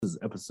is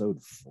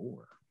episode 4.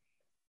 All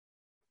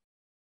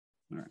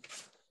right.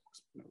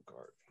 No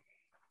card.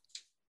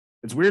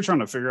 It's weird trying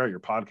to figure out your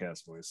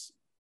podcast voice.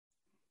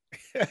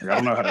 Like, I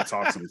don't know how to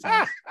talk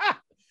sometimes.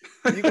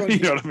 You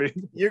know what I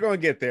mean? You're going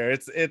to get there.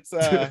 It's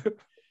a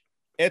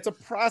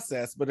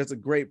process, but it's a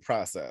great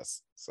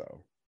process.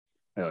 So,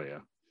 hell yeah.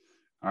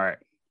 All right.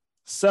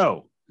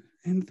 So,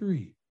 in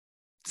 3,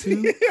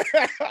 2.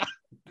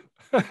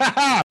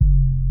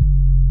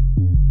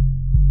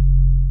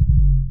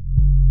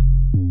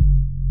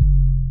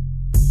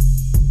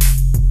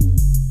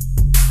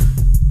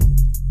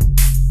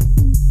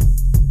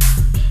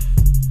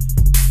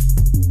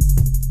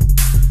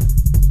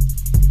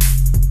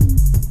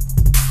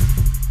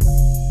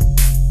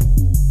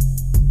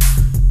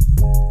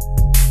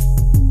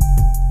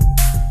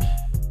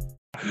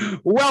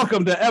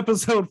 Welcome to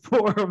episode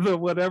 4 of the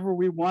Whatever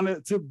We Want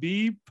It to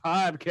Be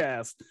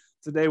podcast.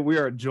 Today we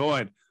are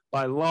joined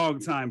by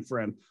longtime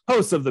friend,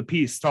 host of the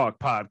Peace Talk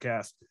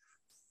podcast,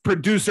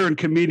 producer and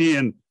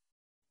comedian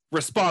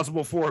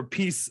responsible for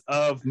Peace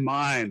of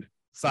Mind.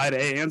 Side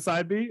A and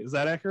Side B, is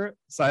that accurate?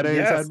 Side A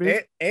and Side B?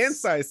 And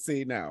Side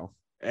C now.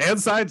 And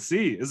Side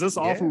C. Is this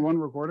all from one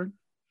recording?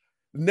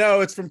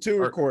 No, it's from 2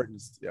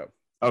 recordings. Yep.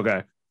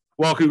 Okay.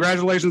 Well,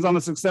 congratulations on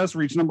the success.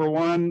 Reach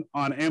 #1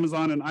 on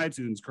Amazon and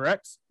iTunes,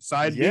 correct?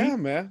 Side B? Yeah,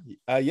 man.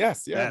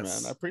 Yes, man.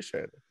 I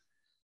appreciate it.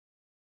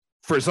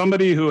 For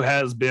somebody who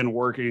has been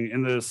working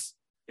in this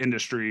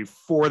industry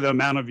for the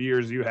amount of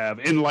years you have,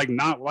 and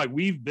not like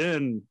we've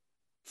been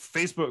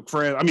Facebook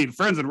friends,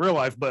 friends in real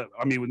life, but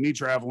with me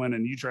traveling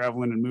and you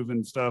traveling and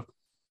moving stuff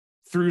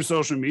through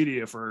social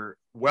media for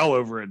well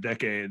over a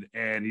decade.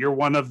 And you're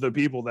one of the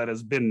people that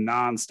has been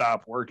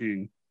nonstop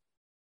working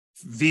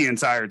the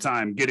entire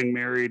time, getting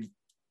married,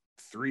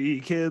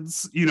 3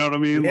 kids, you know what I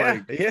mean?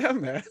 Yeah,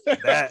 man.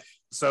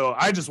 So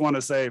I just want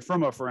to say,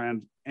 from a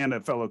friend and a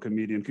fellow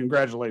comedian,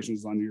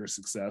 congratulations on your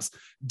success.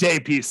 Day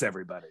peace,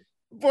 everybody.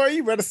 Boy,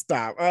 you better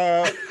stop.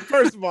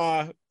 First of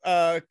all,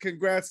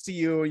 congrats to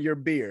you and your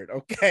beard.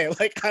 Okay,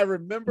 I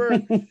remember.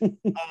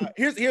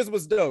 Here's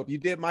what's dope. You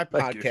did my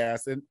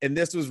podcast, and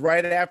this was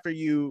right after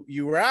you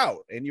were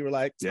out, and you were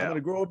like, "I'm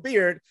gonna grow a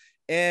beard,"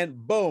 and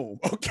boom.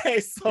 Okay,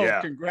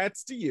 so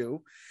congrats to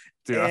you.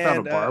 Dude, I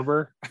found a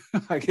barber.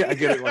 I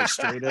get it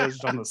straight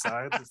edged on the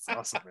sides. It's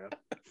awesome, man.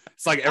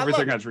 It's like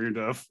everything I dreamed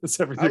of. It's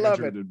everything I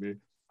dreamed of me.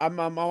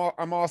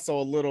 I'm also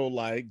a little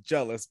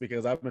jealous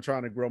because I've been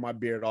trying to grow my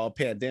beard all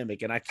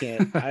pandemic and I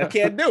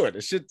can't do it.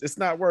 It's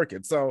not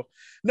working. So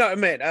no,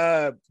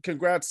 man,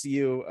 congrats to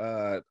you.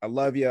 I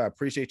love you. I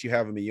appreciate you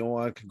having me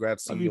on.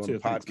 Congrats to you on the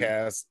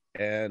podcast.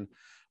 And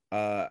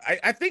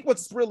I think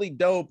what's really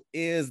dope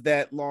is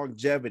that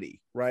longevity,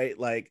 right?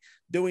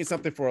 Doing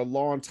something for a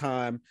long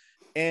time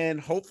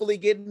and hopefully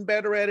getting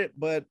better at it,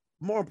 but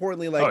more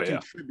importantly,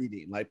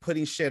 contributing,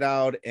 putting shit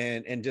out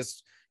and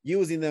just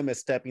using them as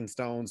stepping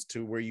stones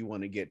to where you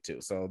want to get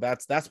to. So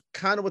that's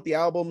kind of what the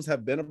albums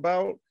have been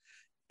about,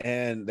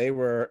 and they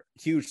were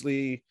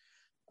hugely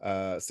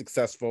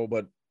successful,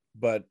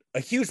 but a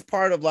huge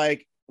part of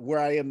where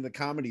I am in the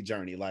comedy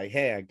journey.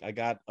 Hey, I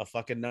got a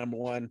fucking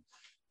 #1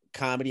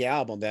 comedy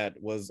album that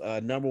was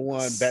a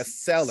 #1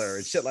 bestseller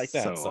and shit like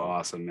that. So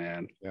awesome,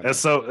 man. Yeah. That's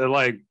so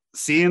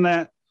seeing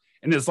that,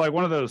 and it's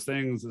one of those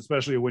things,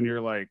 especially when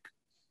you're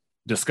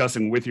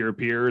discussing with your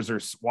peers or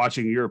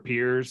watching your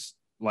peers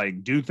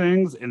do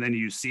things, and then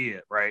you see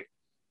it, right?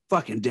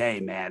 Fucking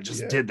day, man,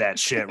 just did that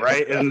shit,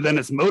 right? And then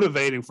it's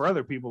motivating for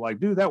other people,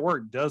 dude, that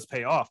work does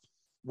pay off.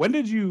 When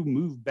did you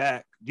move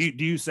back? Do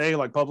you say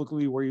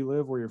publicly where you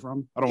live, where you're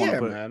from? I don't want to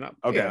put man.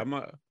 Okay.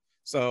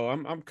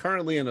 I'm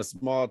currently in a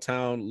small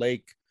town,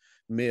 Lake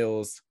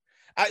Mills.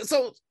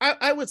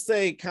 I would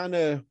say kind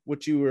of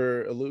what you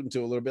were alluding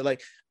to a little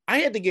bit. I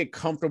had to get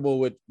comfortable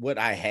with what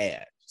I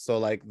had. So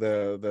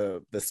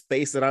the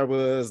space that I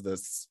was,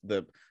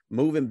 the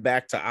moving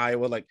back to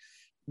Iowa,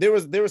 there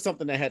was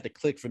something that had to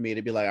click for me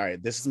to be all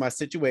right, this is my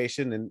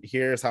situation and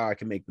here's how I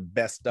can make the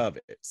best of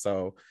it.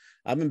 So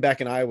I've been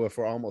back in Iowa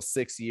for almost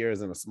 6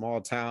 years in a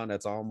small town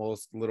that's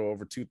almost a little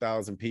over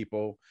 2,000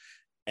 people.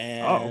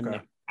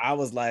 And I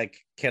was like,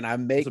 can I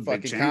make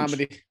fucking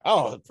comedy?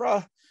 Oh,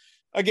 bro.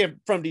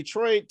 Again, from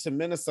Detroit to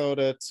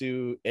Minnesota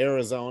to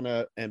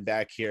Arizona and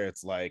back here,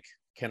 it's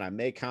can I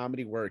make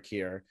comedy work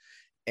here?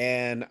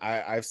 And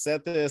I've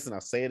said this and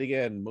I'll say it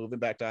again, moving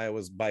back to Iowa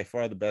was by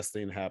far the best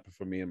thing that happened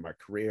for me in my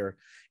career.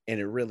 And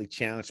it really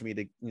challenged me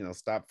to,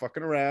 stop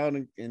fucking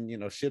around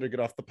and shit or get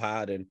off the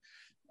pot. And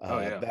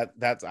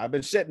that's I've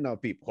been shitting on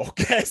people.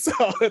 Okay. So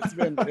it's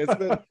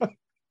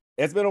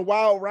been a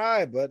wild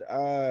ride, but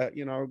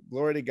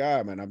glory to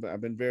God, man.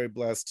 I've been very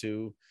blessed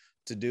to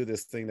do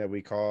this thing that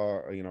we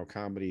call,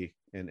 comedy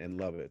and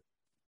love it.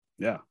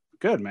 Yeah.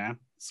 Good, man.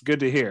 It's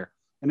good to hear.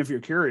 And if you're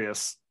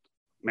curious,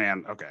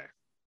 man, okay.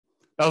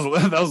 That was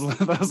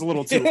a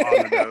little too on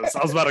the nose.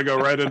 I was about to go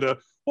right into,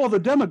 the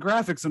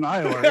demographics in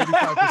Iowa are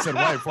 85%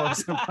 white,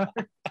 4%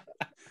 black.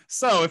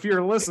 So if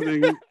you're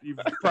listening, you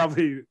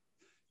probably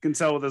can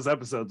tell what this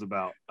episode's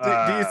about.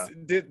 Does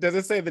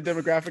it say the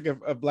demographic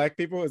of black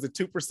people? Is it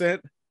 2%?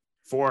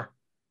 4.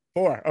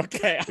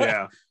 Okay.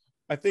 Yeah.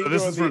 I think so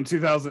this is from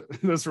 2000.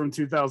 This is from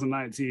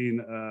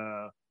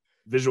 2019.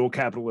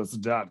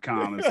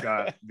 Visualcapitalist.com. It's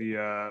got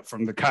the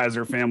from the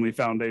Kaiser Family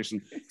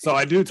Foundation. So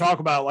I do talk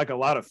about like a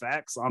lot of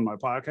facts on my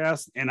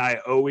podcast, and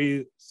I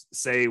always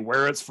say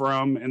where it's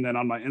from, and then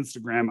on my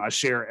Instagram I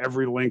share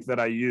every link that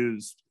I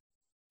used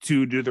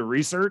to do the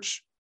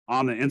research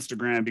on the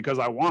Instagram, because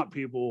I want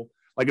people,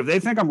 like, if they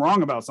think I'm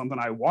wrong about something,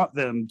 I want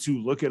them to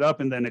look it up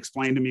and then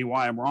explain to me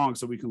why I'm wrong,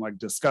 so we can like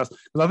discuss.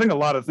 Because I think a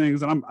lot of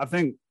things, and I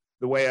think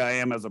the way I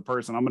am as a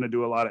person, I'm going to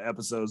do a lot of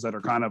episodes that are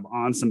kind of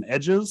on some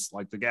edges,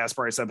 like the gas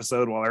price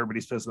episode while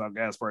everybody's pissed about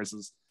gas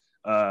prices.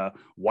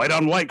 White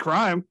on white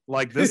crime,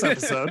 like this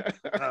episode,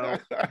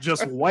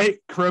 just white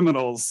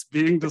criminals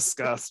being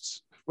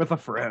discussed with a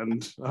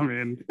friend. I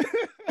mean,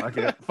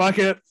 fuck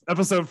it.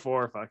 Episode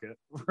 4, fuck it.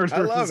 I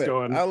love it.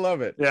 I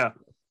love it. Yeah.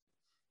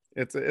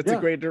 It's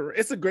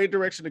a great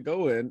direction to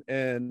go in,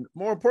 and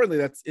more importantly,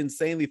 that's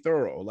insanely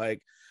thorough.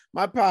 Like,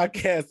 my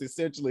podcast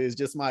essentially is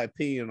just my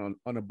opinion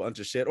on a bunch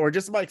of shit, or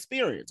just my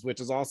experience, which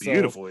is also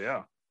beautiful,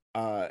 yeah,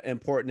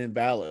 important and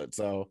valid.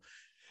 So,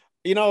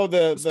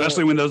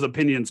 especially when those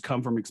opinions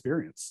come from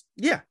experience.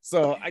 Yeah.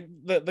 So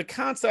the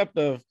concept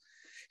of,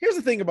 here's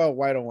the thing about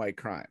white on white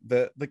crime.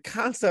 The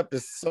concept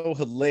is so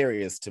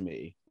hilarious to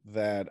me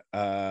that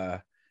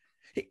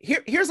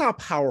here's how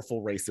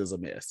powerful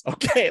racism is.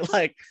 Okay,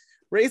 like,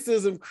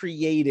 racism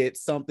created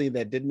something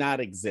that did not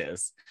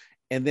exist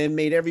and then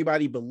made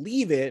everybody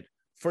believe it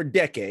for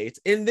decades,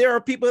 and there are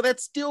people that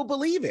still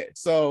believe it.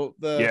 So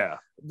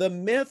the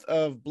myth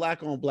of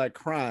black on black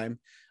crime,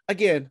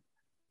 again,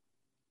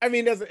 I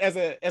mean, as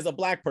a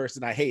black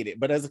person, I hate it,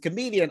 but as a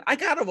comedian, I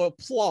gotta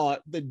applaud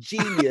the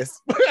genius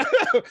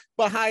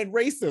behind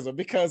racism,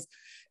 because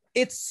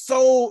it's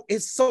so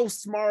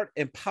smart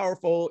and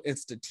powerful and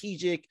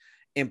strategic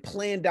and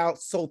planned out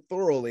so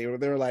thoroughly. Where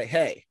they're like,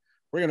 hey,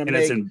 we're gonna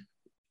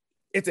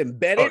it's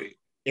embedded.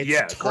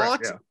 It's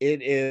taught. Correct,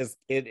 yeah.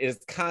 It is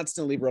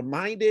constantly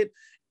reminded,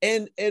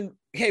 and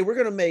hey, we're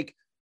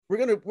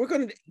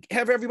gonna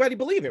have everybody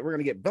believe it. We're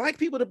gonna get black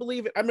people to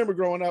believe it. I remember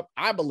growing up,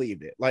 I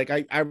believed it. Like,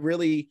 I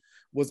really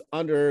was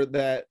under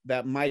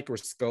that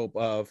microscope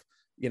of,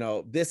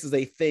 this is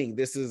a thing.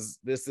 This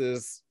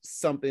is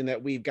something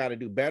that we've got to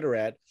do better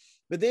at.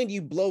 But then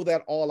you blow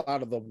that all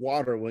out of the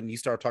water when you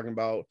start talking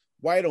about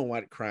white on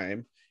white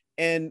crime,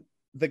 and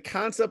the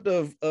concept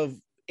of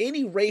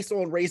any race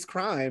on race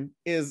crime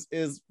is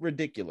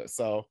ridiculous.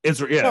 So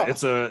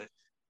it's a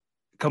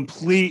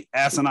complete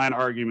asinine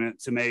argument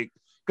to make,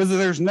 because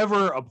there's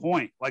never a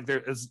point. Like,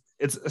 I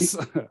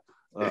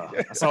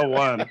saw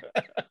one,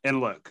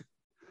 and look,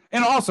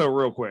 and also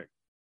real quick,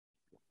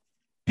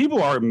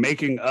 people are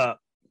making up,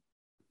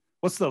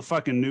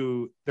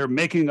 they're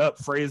making up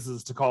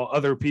phrases to call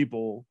other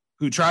people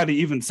who try to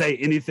even say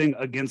anything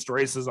against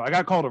racism. I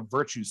got called a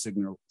virtue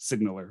signaler.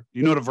 Do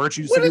you know what a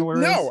virtue signaler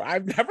is? No,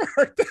 I've never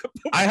heard that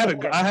before. I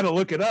had to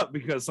look it up,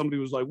 because somebody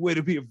was like, way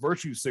to be a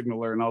virtue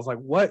signaler. And I was like,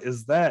 what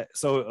is that?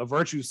 So a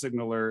virtue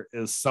signaler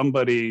is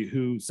somebody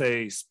who,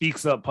 say,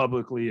 speaks up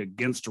publicly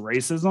against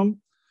racism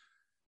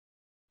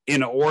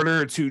in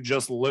order to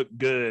just look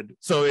good.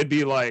 So it'd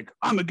be like,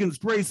 I'm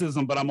against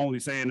racism, but I'm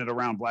only saying it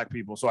around black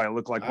people, so I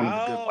look like one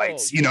of the good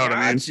whites. You know what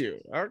I mean?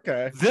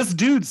 Okay. This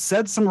dude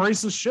said some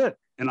racist shit,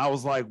 and I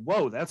was like,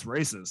 whoa, that's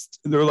racist.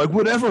 And they're like,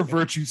 whatever,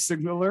 virtue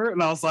signaler.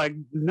 And I was like,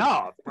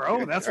 nah,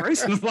 bro, that's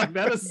racist. Like,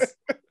 that is,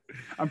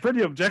 I'm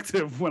pretty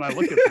objective when I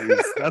look at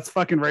things. That's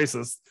fucking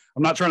racist.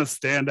 I'm not trying to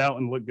stand out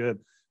and look good,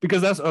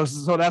 because that's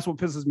what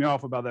pisses me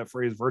off about that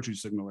phrase, virtue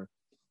signaler,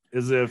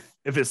 is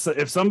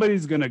if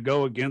somebody's going to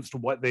go against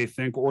what they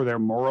think or their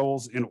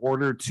morals in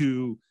order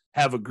to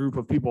have a group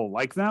of people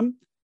like them,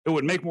 it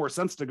would make more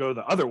sense to go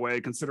the other way,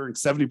 considering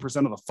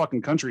 70% of the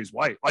fucking country is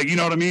white. Like, you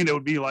know what I mean? It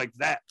would be like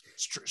that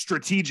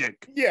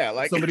strategic. Yeah,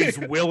 like somebody's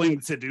willing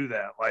to do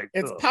that. Like,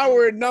 it's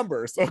power in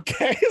numbers.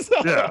 Okay. So,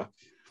 yeah.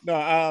 No,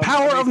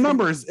 power of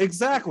numbers.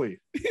 Exactly.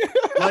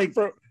 Like,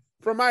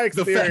 from my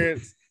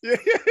experience.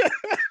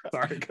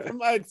 Sorry. From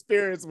my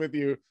experience with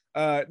you,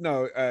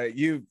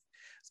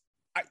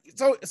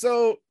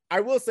 so I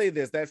will say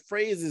this: that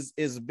phrase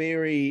is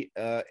very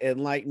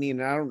enlightening.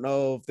 And I don't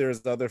know if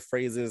there's other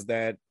phrases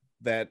that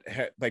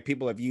like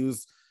people have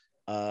used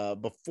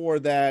before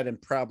that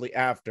and probably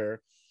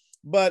after,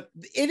 but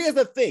it is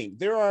a thing.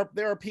 There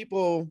are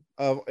people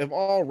of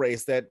all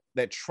race that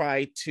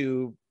try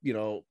to,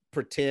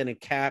 pretend and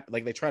cap,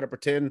 like they try to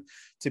pretend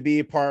to be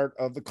a part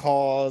of the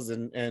cause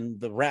and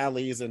the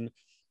rallies,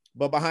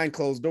 but behind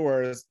closed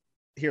doors,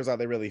 here's how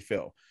they really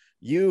feel.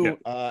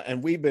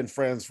 And we've been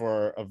friends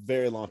for a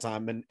very long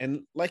time,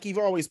 and like you've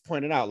always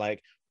pointed out,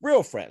 like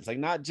real friends, like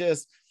not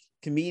just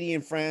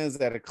comedian friends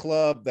at a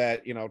club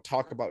that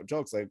talk about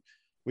jokes. Like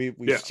we've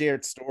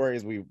shared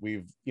stories, we've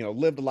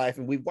lived a life,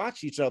 and we've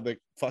watched each other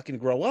fucking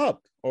grow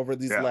up over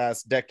these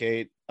last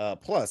decade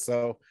plus.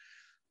 So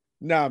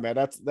no, man,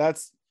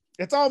 that's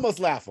it's almost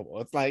laughable.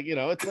 It's like,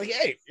 it's like,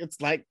 hey, it's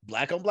like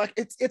black on black.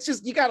 It's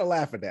just, you gotta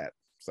laugh at that.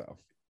 So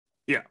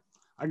yeah,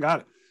 I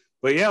got it.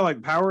 But yeah,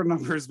 like power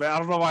numbers, man. I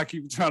don't know why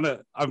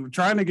I'm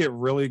trying to get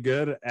really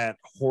good at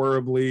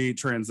horribly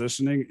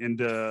transitioning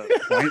into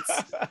points.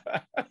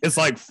 It's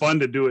like fun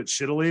to do it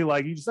shittily.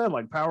 Like you said,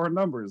 like power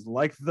numbers,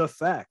 like the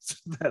fact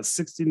that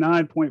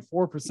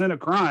 69.4% of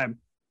crime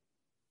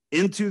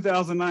in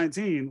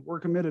 2019 were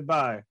committed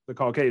by the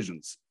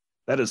Caucasians.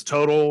 That is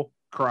total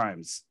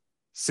crimes,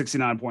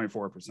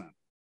 69.4%.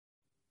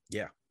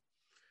 Yeah.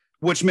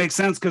 Which makes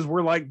sense because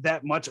we're like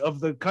that much of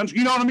the country.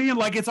 You know what I mean?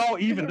 Like it's all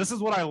even. This is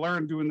what I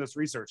learned doing this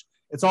research.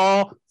 It's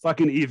all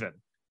fucking even.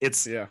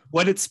 It's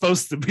what it's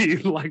supposed to be,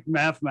 like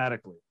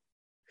mathematically.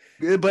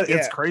 But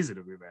it's crazy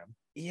to me, man.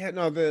 Yeah,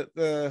 no,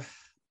 the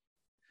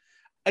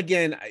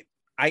again,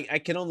 I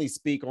can only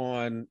speak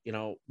on, you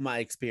know, my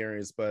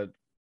experience, but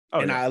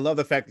I love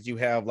the fact that you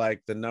have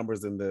like the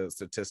numbers and the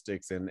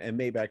statistics, and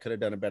maybe I could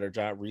have done a better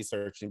job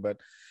researching, but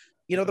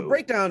you know, the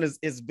breakdown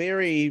is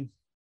very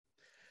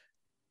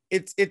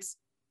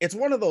it's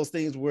one of those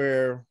things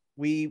where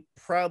we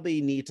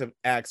probably need to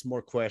ask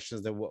more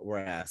questions than what we're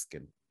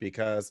asking,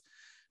 because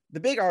the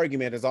big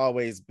argument has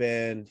always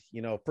been,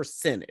 you know,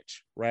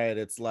 percentage, right?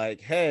 It's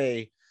like,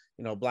 hey,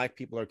 you know, Black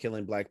people are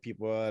killing Black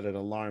people at an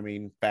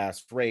alarming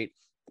fast rate,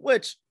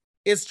 which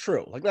is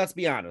true. Like, let's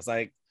be honest,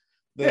 like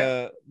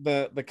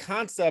the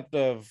concept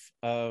of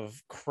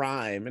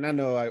crime, and I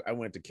know I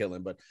went to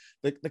killing, but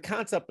the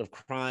concept of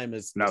crime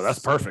is that's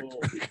perfect.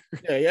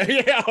 Yeah.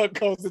 It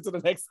goes into the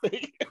next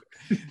thing.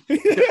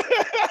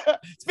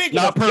 Speaking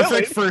not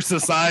perfect for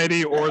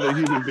society or the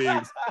human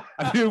beings.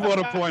 I do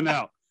want to point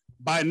out,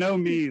 by no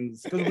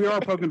means, because we are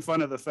poking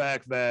fun of the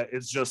fact that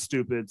it's just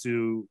stupid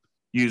to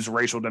use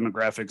racial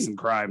demographics and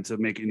crime to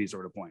make any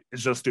sort of point.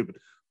 It's just stupid.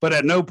 But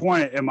at no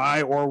point am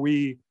I or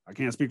we, I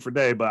can't speak for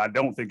Dave, but I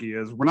don't think he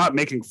is. We're not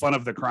making fun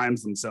of the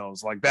crimes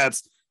themselves. Like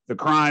that's the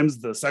crimes,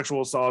 the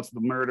sexual assaults,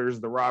 the murders,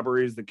 the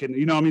robberies, the kidnapping,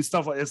 you know what I mean?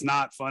 Stuff like it's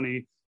not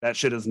funny. That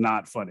shit is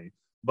not funny.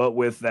 But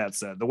with that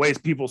said, the ways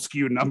people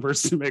skew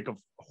numbers to make a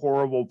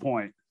horrible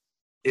point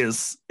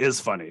is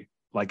funny.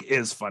 Like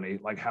is funny,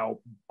 like how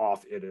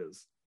off it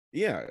is.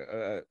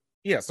 Yeah.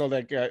 So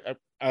like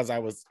as I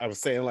was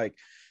saying, like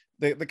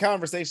the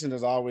conversation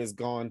has always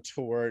gone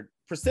toward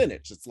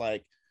percentage. It's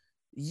like,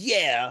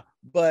 yeah,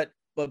 but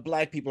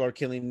Black people are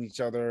killing each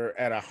other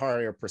at a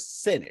higher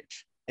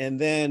percentage. And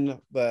then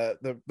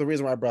the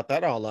reason why I brought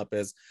that all up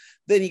is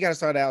then you got to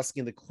start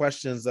asking the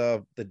questions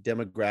of the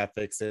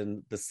demographics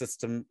and the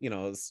system, you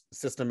know,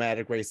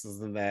 systematic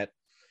racism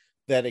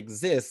that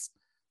exists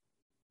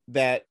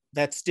that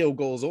still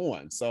goes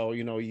on. So,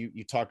 you know,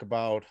 you talk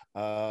about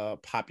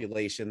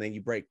population, then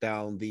you break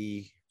down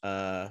the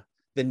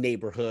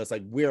neighborhoods,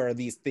 like where are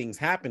these things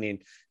happening?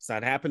 It's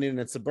not happening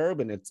in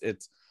suburban.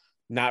 It's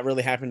not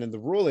really happening in the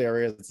rural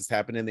areas. It's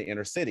happening in the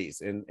inner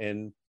cities.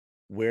 And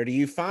where do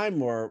you find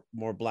more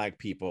Black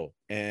people?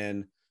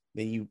 And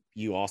then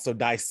you also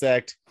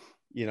dissect,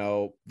 you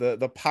know,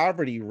 the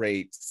poverty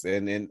rates.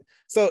 And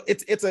so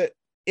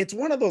it's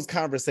one of those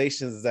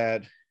conversations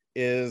that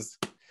is,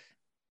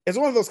 it's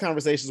one of those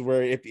conversations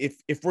where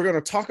if we're going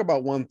to talk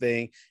about one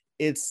thing,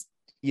 it's,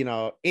 you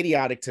know,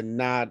 idiotic to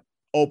not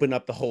open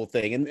up the whole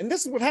thing. And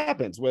this is what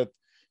happens with,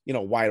 you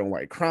know, white on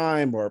white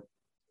crime, or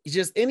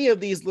just any of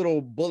these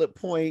little bullet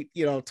point,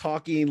 you know,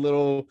 talking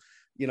little,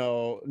 you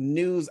know,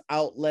 news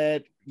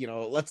outlet, you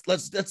know,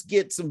 let's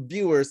get some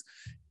viewers,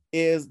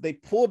 is they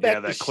pull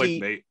back the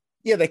sheet. Clickbait.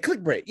 Yeah, they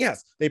clickbait.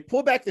 Yes, they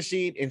pull back the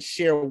sheet and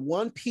share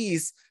one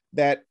piece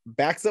that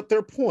backs up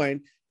their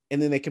point,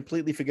 and then they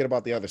completely forget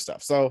about the other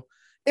stuff. So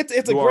it's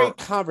a great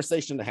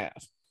conversation to have.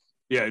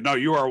 Yeah, no,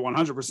 you are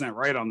 100%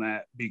 right on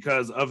that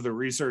because of the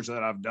research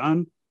that I've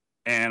done.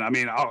 And I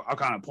mean, I'll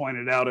kind of point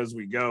it out as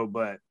we go,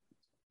 but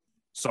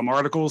some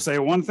articles say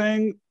one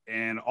thing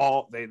and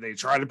they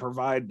try to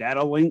provide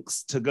data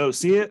links to go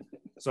see it.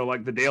 So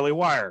like the Daily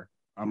Wire,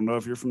 I don't know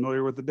if you're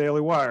familiar with the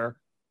Daily Wire,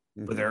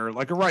 but they're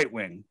like a right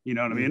wing, you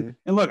know what I mean?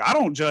 And look, I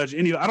don't judge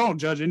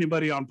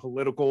anybody on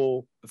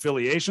political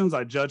affiliations.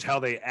 I judge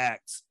how they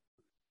act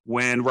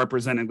when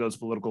representing those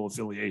political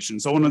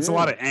affiliations. So when it's a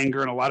lot of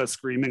anger and a lot of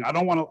screaming, I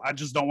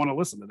just don't want to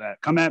listen to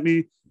that. Come at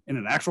me in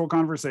an actual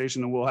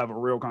conversation and we'll have a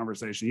real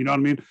conversation. You know what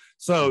I mean?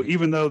 So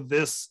even though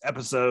this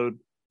episode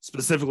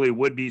specifically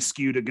would be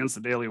skewed against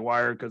the Daily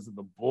Wire because of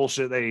the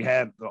bullshit they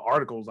had, the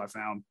articles I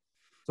found.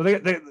 So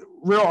they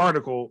real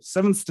article,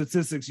 7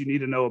 statistics you need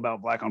to know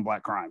about Black on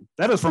Black crime.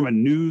 That is from a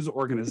news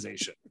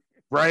organization,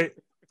 right?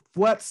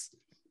 But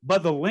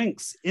the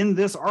links in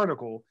this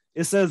article,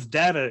 it says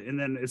data, and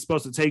then it's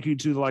supposed to take you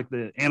to like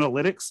the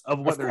analytics of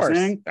what they're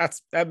saying.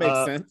 That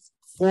makes sense.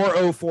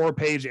 404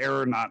 page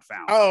error not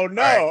found. Oh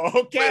no. Right?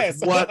 Okay.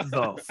 What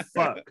the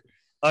fuck?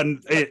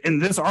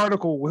 And this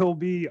article will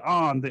be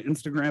on the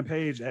Instagram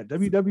page at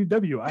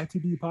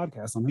www.itb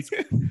podcast on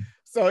Instagram.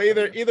 So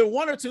either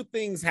one or two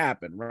things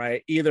happen,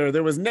 right? Either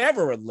there was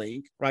never a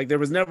link, right? There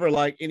was never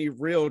like any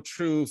real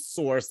true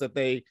source that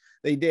they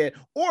did,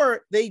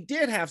 or they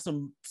did have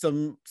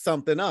something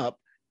up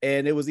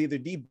and it was either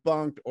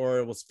debunked or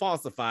it was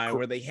falsified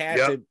where they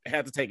had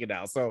to take it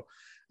down. So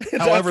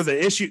However,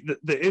 the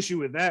issue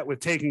with that, with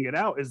taking it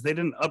out, is they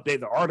didn't update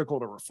the article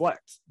to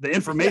reflect. The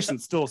information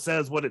still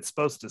says what it's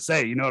supposed to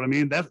say. You know what I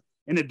mean?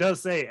 And it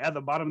does say at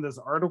the bottom of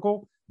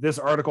this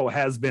article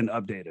has been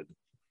updated.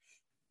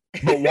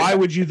 But why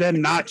would you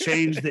then not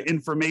change the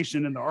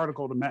information in the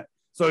article to match?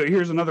 So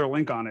here's another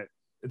link on it.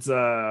 It's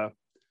the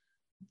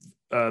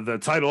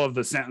title of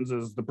the sentence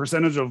is "The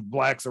percentage of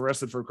blacks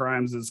arrested for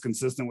crimes is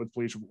consistent with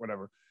police,"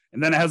 whatever.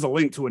 And then it has a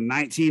link to a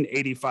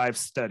 1985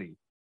 study.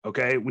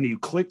 Okay. When you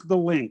click the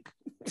link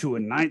to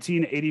a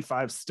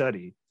 1985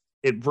 study,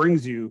 it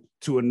brings you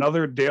to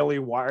another Daily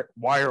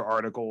Wire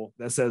article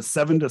that says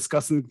 7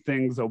 disgusting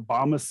things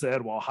Obama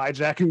said while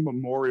hijacking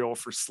memorial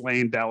for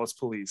slain Dallas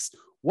police.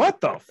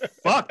 What the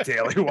fuck,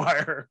 Daily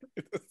Wire?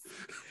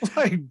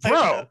 Like,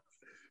 bro.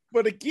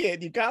 But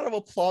again, you gotta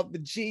applaud the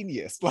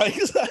genius, like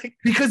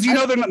because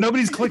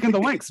nobody's clicking the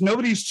links,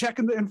 nobody's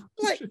checking the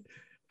information.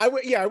 I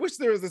wish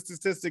there was a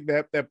statistic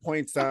that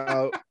points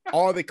out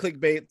all the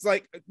clickbait. It's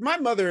like my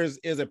mother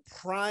is a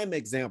prime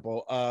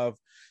example of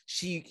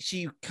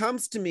she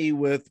comes to me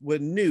with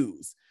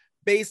news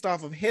based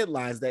off of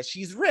headlines that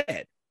she's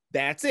read.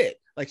 That's it.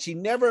 Like she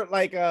never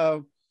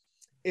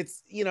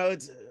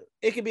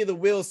it could be the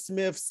Will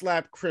Smith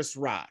slap Chris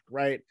Rock,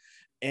 right?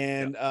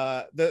 And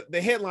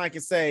the headline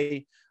can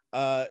say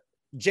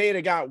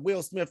Jada got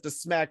Will Smith to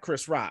smack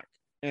Chris Rock.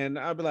 And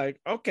I'll be like,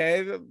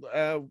 okay,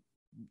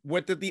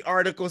 what did the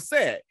article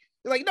say?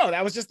 They're like, no,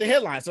 that was just the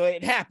headline. So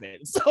it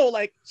happened. So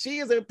like, she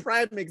is a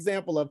prime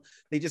example of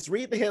they just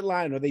read the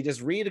headline or they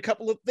just read a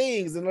couple of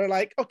things and they're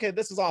like, okay,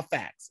 this is all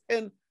facts.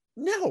 And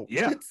no,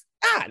 it's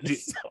not.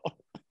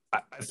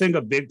 I think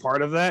a big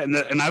part of that,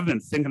 and I've been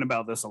thinking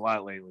about this a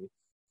lot lately,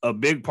 a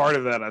big part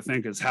of that, I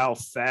think, is how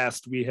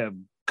fast we have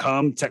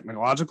come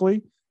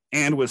technologically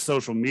and with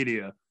social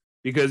media.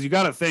 Because you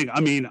got to think, I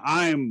mean,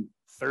 I'm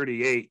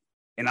 38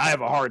 and I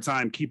have a hard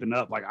time keeping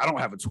up. Like, I don't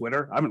have a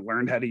Twitter. I haven't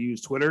learned how to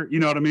use Twitter. You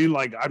know what I mean?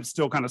 Like, I'm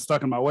still kind of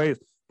stuck in my ways.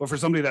 But for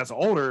somebody that's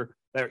older,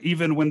 that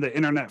even when the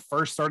internet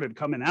first started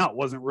coming out,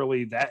 wasn't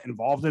really that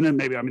involved in it.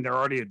 Maybe, I mean, they're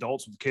already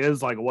adults with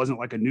kids. Like, it wasn't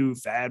like a new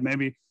fad,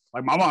 maybe.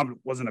 Like, my mom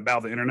wasn't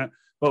about the internet.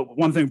 But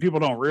one thing people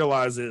don't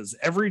realize is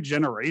every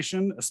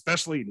generation,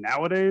 especially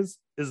nowadays,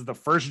 is the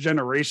first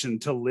generation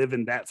to live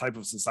in that type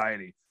of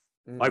society.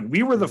 Like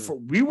we were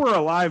we were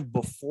alive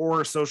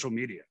before social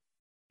media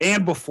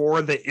and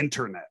before the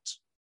internet.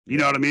 You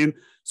know what I mean?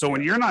 So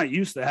when you're not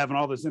used to having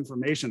all this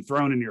information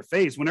thrown in your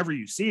face, whenever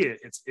you see it,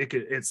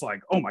 it's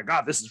like, oh my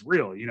God, this is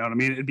real. You know what I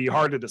mean? It'd be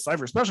hard to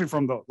decipher, especially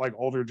from the like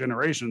older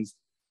generations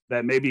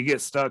that maybe get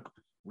stuck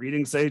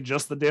reading, say,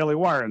 just the Daily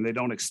Wire, and they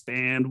don't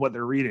expand what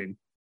they're reading.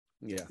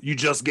 Yeah, you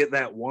just get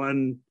that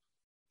one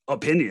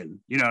opinion.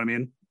 You know what I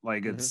mean?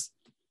 Like it's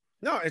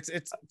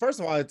first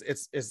of all,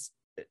 it's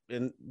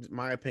in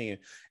my opinion,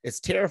 it's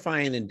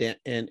terrifying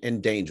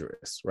and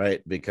dangerous,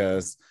 right?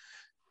 Because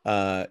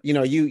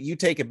you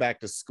take it back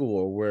to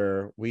school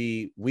where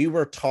we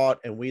were taught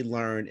and we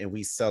learned and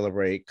we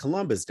celebrate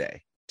Columbus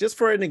Day, just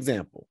for an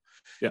example.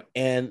 Yeah.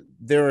 And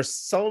there is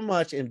so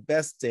much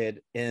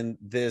invested in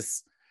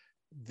this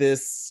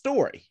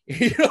story,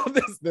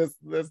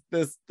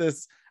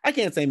 this I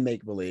can't say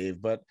make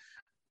believe, but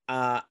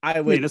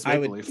I would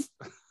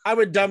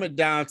dumb it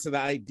down to the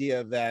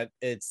idea that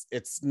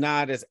it's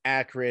not as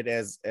accurate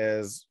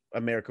as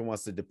America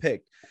wants to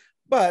depict,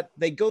 but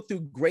they go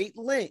through great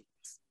lengths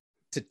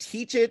to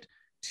teach it,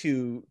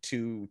 to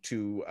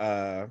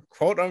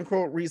quote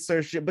unquote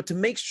research it, but to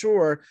make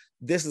sure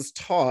this is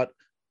taught.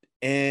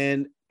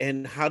 And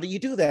how do you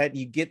do that?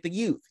 You get the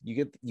youth, you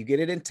get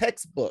it in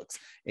textbooks,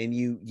 and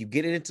you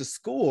get it into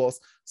schools.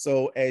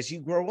 So as you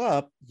grow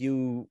up,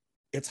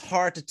 it's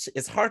hard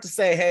to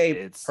say,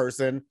 hey,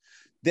 person,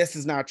 this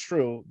is not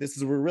true. This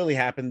is what really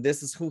happened.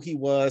 This is who he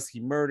was. He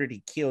murdered,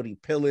 he killed, he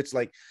pillaged,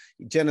 like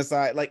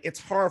genocide. Like, it's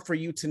hard for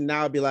you to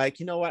now be like,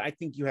 you know what? I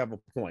think you have a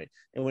point.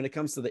 And when it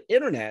comes to the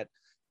internet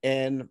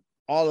and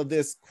all of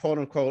this quote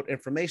unquote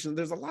information,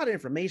 there's a lot of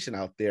information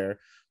out there,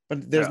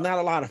 but there's not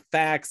a lot of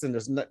facts, and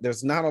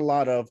there's not a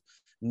lot of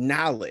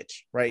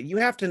knowledge, right? You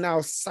have to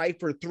now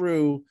cipher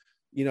through,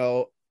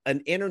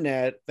 an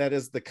internet that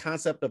is the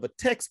concept of a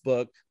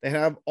textbook that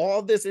have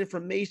all this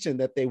information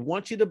that they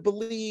want you to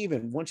believe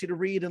and want you to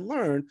read and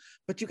learn,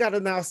 but you got to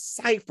now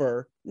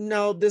cipher,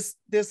 no, this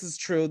is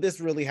true,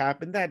 this really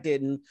happened, that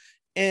didn't.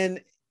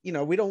 And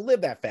we don't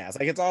live that fast.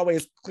 Like, it's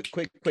always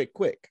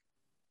quick.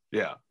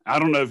 Yeah, I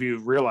don't know if you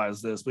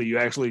realize this, but you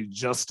actually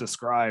just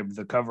described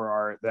the cover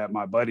art that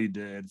my buddy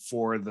did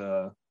for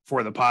the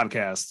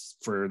podcast,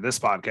 for this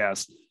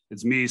podcast.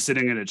 It's me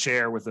sitting in a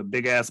chair with a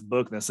big ass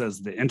book that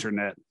says the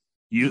internet.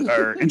 You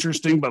are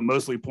interesting, but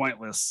mostly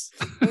pointless.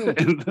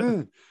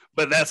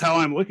 But that's how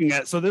I'm looking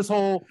at. So this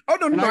whole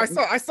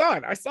I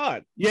saw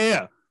it.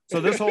 Yeah.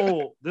 So this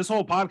whole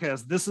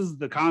podcast, this is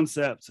the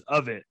concept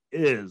of it.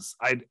 Is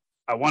I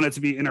want it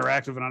to be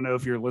interactive, and I know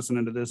if you're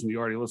listening to this and you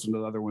already listened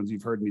to the other ones,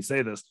 you've heard me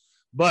say this,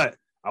 but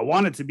I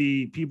want it to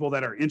be people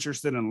that are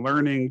interested in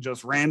learning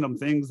just random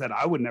things that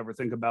I would never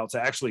think about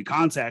to actually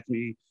contact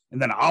me,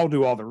 and then I'll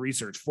do all the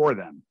research for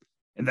them.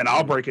 and then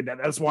I'll break it down.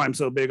 That's why I'm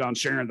so big on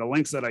sharing the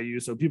links that I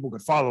use so people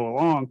could follow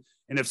along.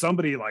 And if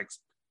somebody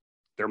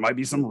there might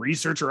be some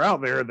researcher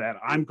out there that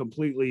I'm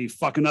completely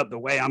fucking up the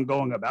way I'm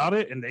going about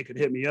it, and they could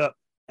hit me up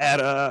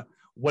at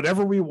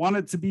whatever we want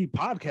it to be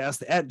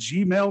podcast at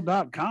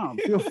gmail.com.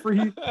 Feel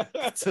free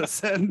to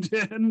send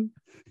in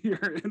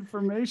your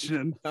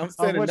information. I'm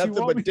sending nothing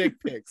but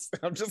dick pics.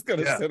 I'm just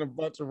gonna send a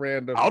bunch of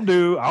random.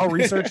 I'll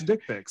research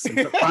dick pics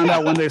and find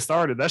out when they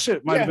started. That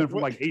shit might have been from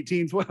like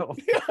 1812.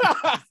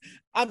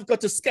 I'm going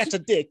to sketch a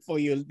dick for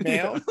you,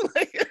 ma'am.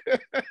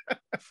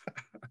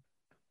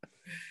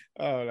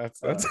 Oh, that's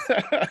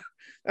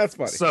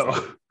funny.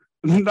 So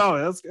no,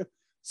 that's good.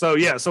 So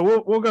yeah,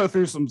 so we'll go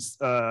through some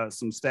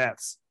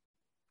stats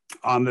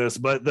on this,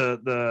 but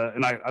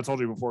and I told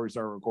you before we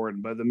started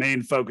recording, but the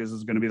main focus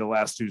is going to be the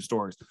last two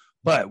stories.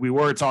 But we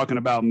were talking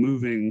about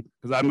moving,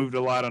 because I moved a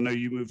lot. I know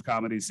you moved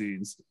comedy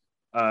scenes,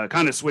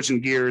 kind of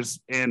switching gears,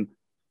 and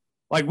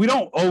like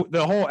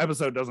the whole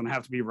episode doesn't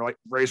have to be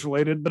race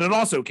related, but it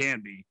also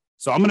can be.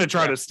 So I'm going to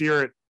try to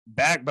steer it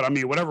back, but I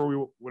mean, whatever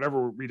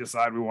we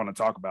decide we want to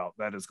talk about,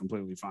 that is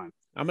completely fine.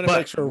 I'm going to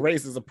make sure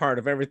race is a part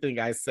of everything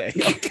I say.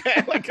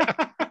 Okay.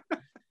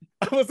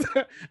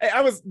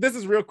 This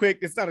is real quick.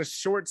 It's not a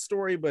short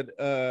story, but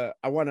I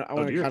want to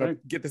kind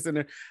of get this in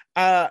there.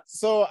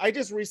 So I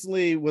just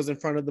recently was in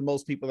front of the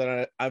most people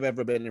that I've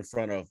ever been in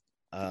front of.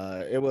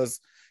 It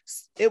was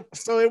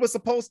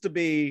supposed to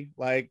be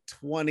like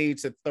 20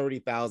 to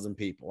 30,000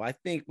 people. I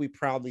think we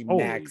probably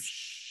maxed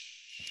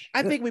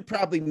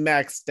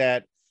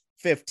at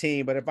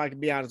 15, but if I can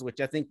be honest with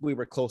you, I think we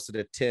were closer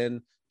to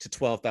 10 to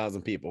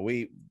 12,000 people.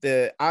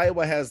 The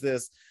Iowa has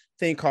this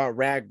thing called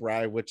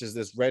RAGBRAI, which is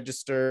this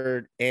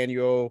registered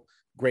annual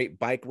great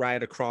bike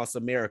ride across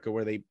America,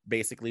 where they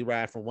basically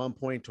ride from one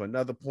point to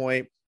another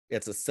point.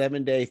 It's a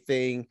 7-day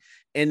thing.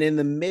 And in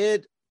the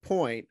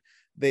midpoint,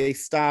 they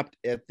stopped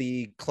at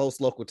the close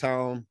local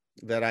town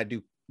that I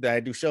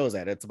do shows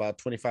at. It's about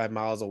 25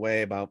 miles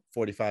away, about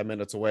 45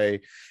 minutes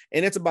away.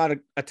 And it's about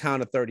a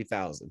town of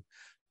 30,000.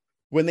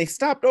 When they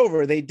stopped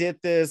over, they did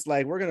this,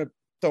 like, we're going to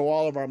throw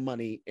all of our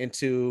money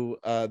into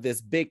this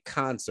big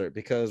concert,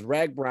 because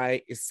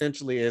RAGBRAI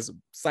essentially is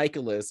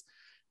cyclists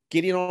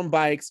getting on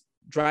bikes,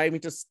 driving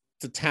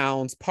to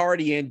towns,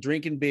 partying,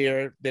 drinking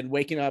beer, then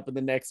waking up in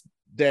the next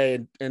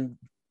day and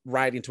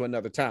riding to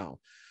another town.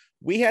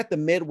 We had the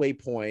midway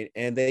point,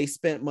 and they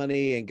spent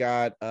money and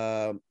got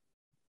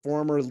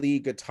former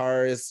lead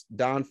guitarist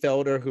Don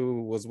Felder,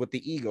 who was with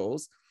the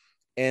Eagles,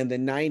 and the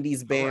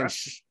 90s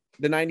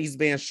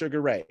band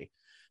Sugar Ray.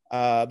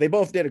 They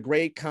both did a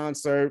great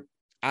concert.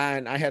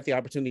 And I had the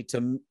opportunity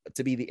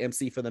to be the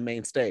MC for the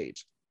main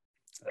stage.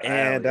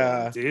 And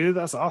dude,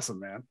 that's awesome,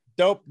 man.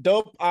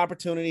 Dope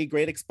opportunity,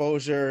 great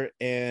exposure.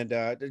 And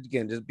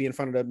again, just be in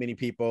front of that many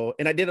people.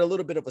 And I did a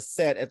little bit of a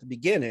set at the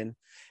beginning,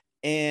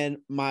 and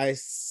my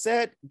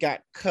set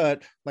got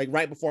cut like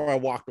right before I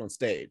walked on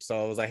stage.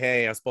 So I was like,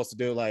 hey, I'm supposed to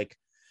do like,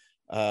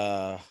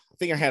 I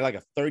think I had like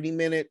a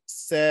 30-minute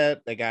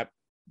set. They got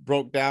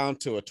broke down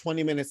to a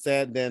 20-minute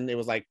set. Then it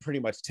was like pretty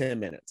much 10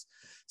 minutes.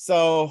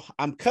 So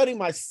I'm cutting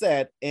my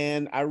set,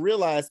 and I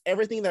realized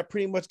everything that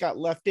pretty much got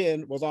left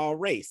in was all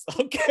race.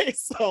 Okay.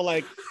 So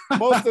like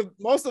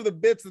most of the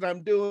bits that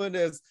I'm doing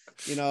is,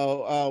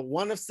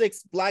 one of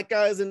 6 black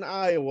guys in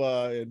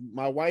Iowa, and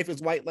my wife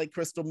is white like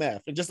crystal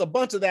meth, and just a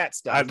bunch of that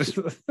stuff.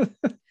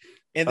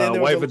 And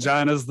then white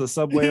vaginas, the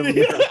subway of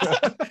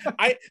America.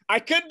 I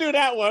couldn't do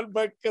that one,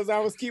 but because I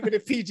was keeping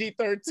it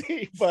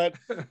PG-13,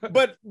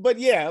 but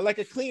yeah, like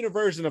a cleaner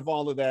version of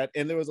all of that.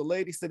 And there was a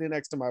lady sitting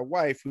next to my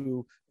wife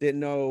who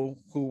didn't know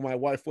who my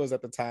wife was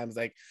at the time. It's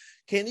like,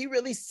 can you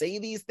really say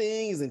these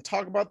things and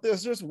talk about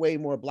this? There's way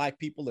more black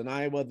people in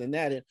Iowa than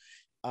that.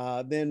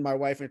 And then my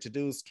wife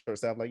introduced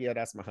herself, like, yeah,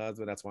 that's my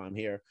husband. That's why I'm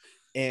here.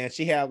 And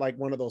she had like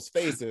one of those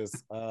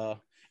faces.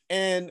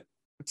 And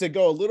to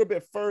go a little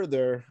bit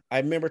further, I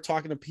remember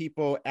talking to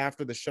people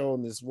after the show,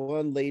 and this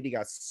one lady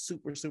got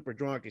super, super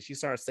drunk, and she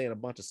started saying a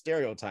bunch of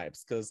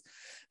stereotypes because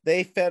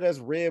they fed us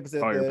ribs.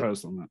 Your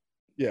post on that.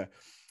 Yeah.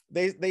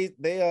 They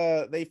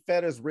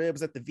fed us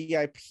ribs at the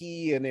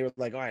VIP, and they were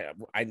like, all right,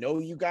 I know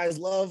you guys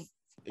love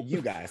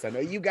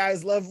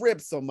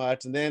ribs so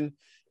much. And then,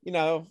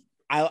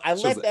 I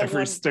let that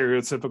every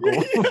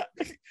stereotypical.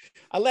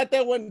 I let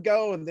that one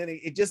go, and then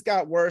it just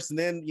got worse. And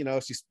then,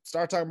 she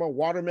started talking about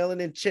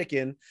watermelon and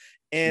chicken.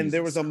 And Jesus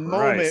there was a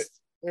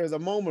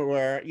moment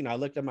where, I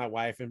looked at my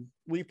wife, and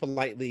we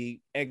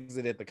politely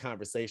exited the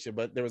conversation.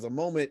 But there was a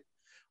moment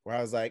where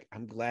I was like,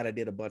 I'm glad I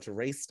did a bunch of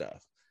race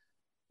stuff.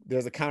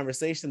 There's a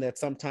conversation that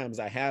sometimes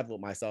I have with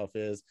myself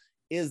is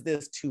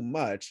this too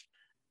much?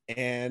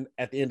 And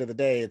at the end of the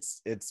day,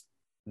 it's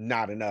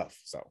not enough.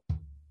 So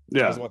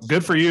yeah,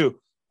 good for you.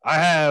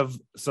 I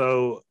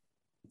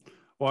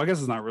guess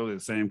it's not really the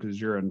same because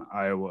you're in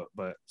Iowa,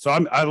 but so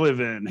I live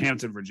in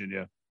Hampton,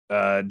 Virginia.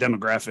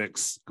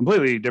 Demographics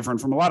completely different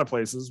from a lot of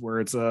places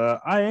where it's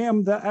I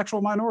am the actual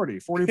minority,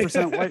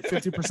 40% white,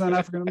 50%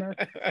 African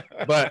American.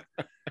 But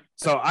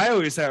so I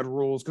always had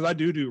rules because I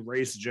do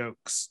race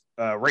jokes,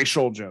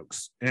 racial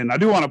jokes, and I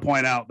do want to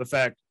point out the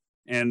fact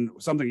And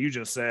something you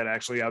just said,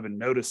 actually, I've been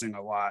noticing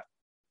a lot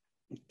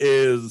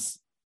is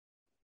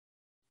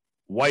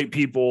white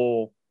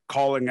people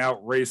calling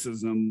out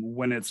racism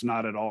when it's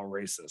not at all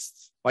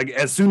racist. Like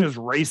as soon as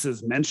race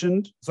is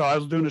mentioned. So I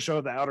was doing a show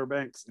at the Outer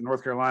Banks in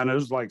North Carolina. It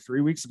was like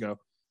 3 weeks ago.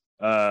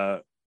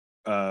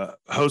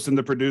 Hosting,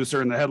 the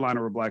producer and the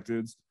headliner were black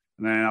dudes.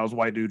 And then I was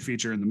white dude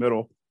feature in the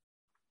middle.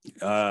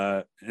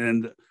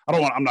 And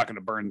I'm not going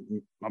to burn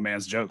my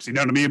man's jokes, you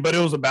know what I mean? But it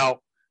was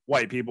about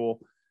white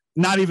people.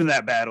 Not even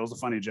that bad. It was a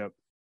funny joke.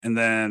 And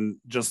then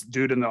just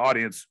dude in the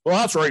audience, well,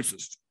 that's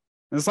racist.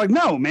 And it's like,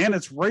 no, man,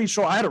 it's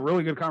racial. I had a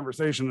really good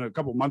conversation a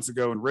couple months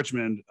ago in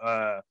Richmond,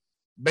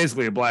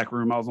 basically a black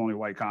room. I was the only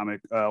white comic,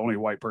 only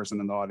white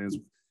person in the audience.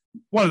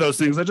 One of those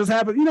things that just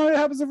happened. You know, it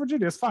happens in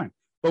Virginia. It's fine.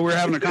 But we're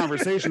having a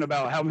conversation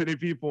about how many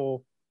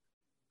people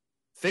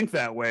think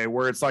that way,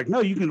 where it's like,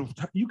 no, you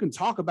can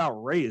talk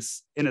about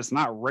race and it's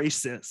not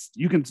racist.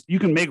 You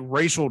can make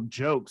racial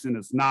jokes and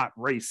it's not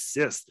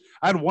racist.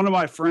 I had one of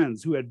my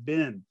friends who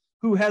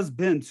has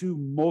been to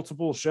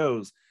multiple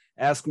shows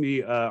ask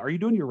me, are you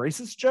doing your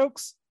racist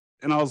jokes?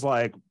 And I was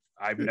like,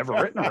 I've never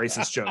written a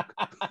racist joke.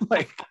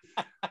 Like,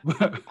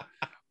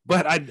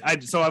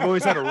 but so I've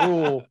always had a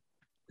rule,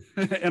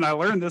 and I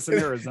learned this in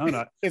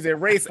Arizona. Is it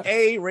race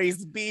A,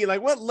 race B?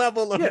 Like, what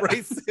level of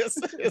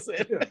racist is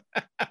it? Yeah.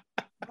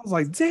 I was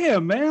like,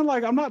 damn, man,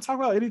 like I'm not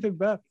talking about anything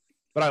bad.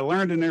 But I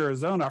learned in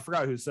Arizona, I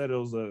forgot who said it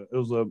was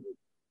a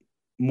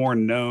more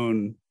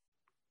known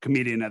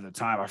comedian at the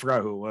time. I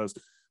forgot who it was.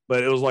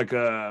 But it was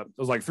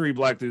like 3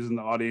 black dudes in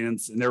the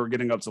audience, and they were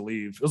getting up to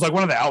leave. It was like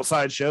one of the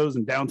outside shows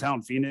in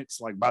downtown Phoenix,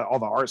 like by all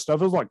the art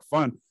stuff. It was like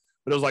fun,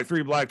 but it was like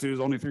 3 black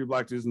dudes, only 3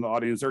 black dudes in the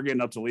audience. They're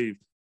getting up to leave,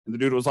 and the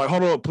dude was like,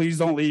 "Hold on, please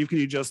don't leave. Can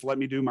you just let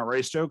me do my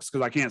race jokes?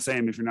 Because I can't say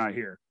them if you're not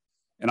here."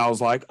 And I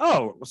was like,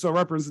 "Oh, so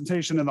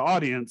representation in the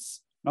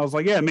audience." And I was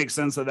like, "Yeah, it makes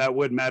sense that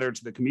would matter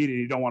to the comedian.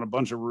 You don't want a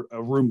bunch of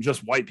a room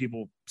just white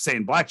people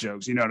saying black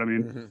jokes. You know what I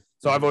mean?" Mm-hmm.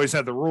 So I've always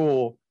had the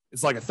rule.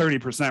 It's like a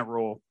 30%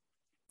 rule.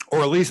 Or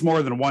at least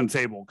more than one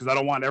table, because I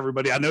don't want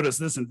everybody. I noticed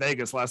this in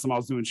Vegas last time I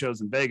was doing shows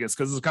in Vegas,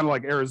 because it's kind of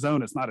like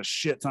Arizona. It's not a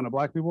shit ton of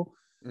black people.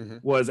 Mm-hmm.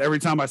 Was every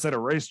time I said a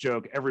race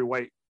joke, every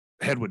white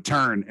head would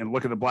turn and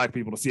look at the black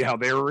people to see how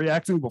they were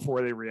reacting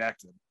before they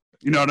reacted.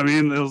 You know what I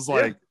mean? It was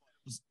like,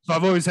 so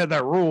I've always had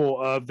that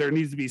rule of there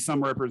needs to be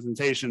some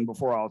representation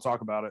before I'll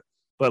talk about it.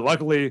 But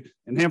luckily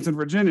in Hampton,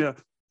 Virginia,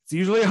 it's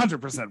usually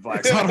 100%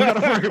 black. So I don't got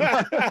to worry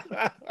about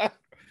it.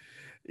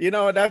 You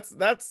know,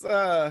 that's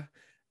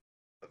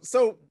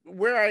so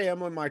where I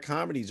am on my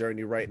comedy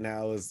journey right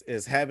now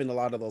is having a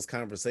lot of those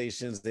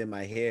conversations in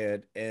my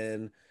head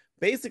and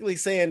basically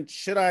saying,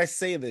 should I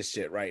say this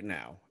shit right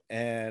now?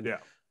 And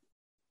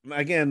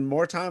again,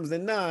 more times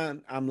than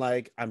none, I'm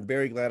like, I'm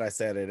very glad I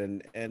said it.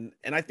 And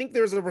I think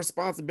there's a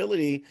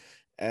responsibility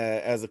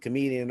as a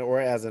comedian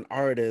or as an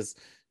artist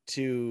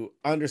to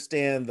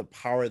understand the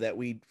power that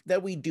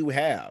we do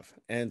have.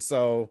 And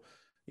so,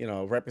 you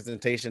know,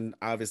 representation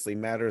obviously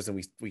matters,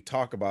 and we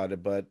talk about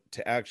it, but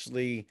to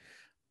actually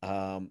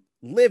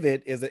live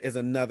it is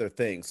another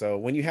thing. So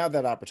when you have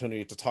that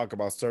opportunity to talk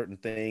about certain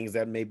things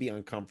that may be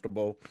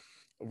uncomfortable,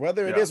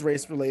 whether it is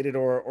race related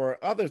or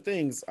other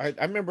things, I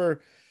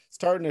remember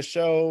starting a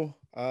show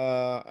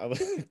a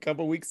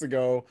couple weeks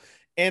ago,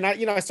 and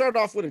I started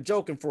off with a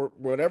joke, and for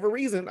whatever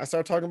reason, I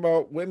started talking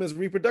about women's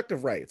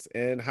reproductive rights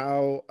and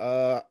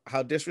how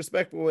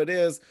disrespectful it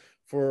is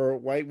for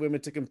white women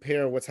to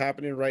compare what's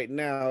happening right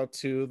now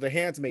to The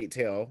Handmaid's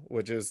Tale,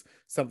 which is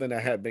something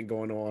that had been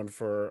going on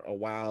for a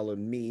while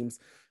in memes,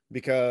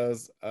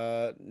 because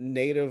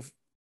Native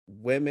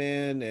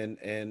women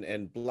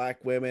and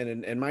Black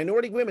women and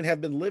minority women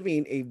have been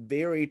living a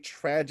very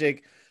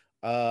tragic,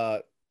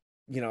 they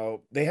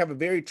have a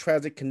very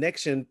tragic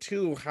connection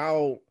to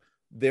how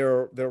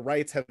their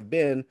rights have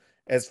been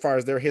as far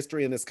as their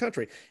history in this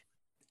country.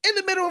 In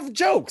the middle of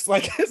jokes,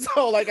 like,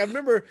 so, like, I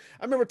remember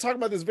talking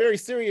about this very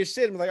serious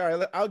shit and like, all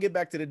right, I'll get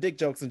back to the dick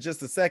jokes in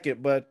just a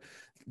second, but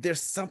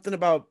there's something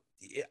about,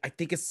 I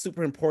think it's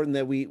super important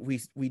that we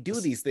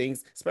do these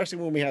things, especially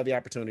when we have the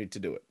opportunity to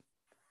do it.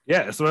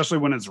 Yeah, especially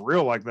when it's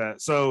real like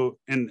that. So,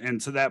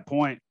 and to that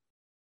point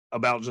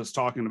about just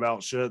talking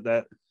about shit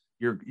that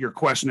you're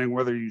questioning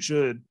whether you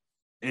should,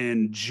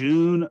 in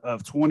June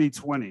of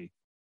 2020.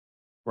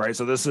 Right.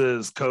 So this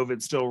is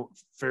COVID still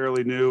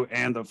fairly new,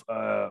 and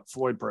the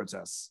Floyd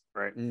protests.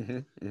 Right. Mm-hmm,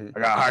 mm-hmm. I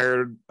got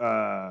hired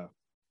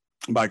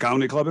by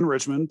Comedy Club in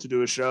Richmond to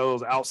do a show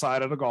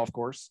outside of a golf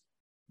course.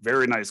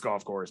 Very nice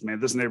golf course, man.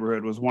 This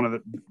neighborhood was one of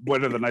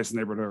the nicest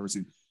neighborhoods I've ever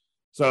seen.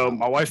 So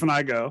my wife and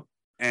I go,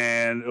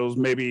 and it was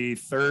maybe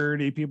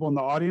 30 people in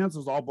the audience. It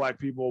was all Black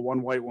people,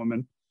 one white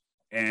woman.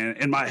 And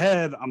in my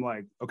head, I'm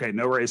like, okay,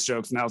 no race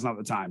jokes. Now's not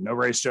the time. No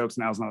race jokes.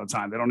 Now's not the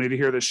time. They don't need to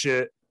hear this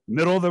shit.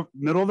 Middle of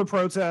the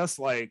protest,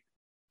 like,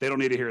 they don't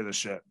need to hear this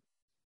shit.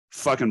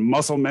 Fucking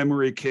muscle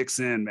memory kicks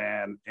in,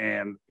 man.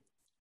 And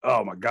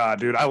oh my God,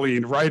 dude, I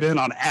leaned right in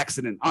on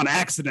accident,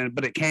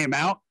 but it came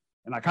out,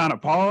 and I kind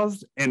of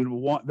paused, and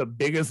the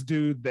biggest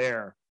dude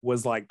there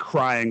was like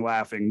crying,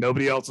 laughing.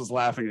 Nobody else was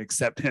laughing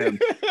except him.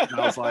 And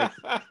I was like,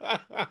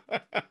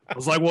 I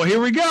was like, well, here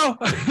we go.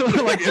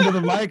 Like into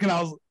the mic.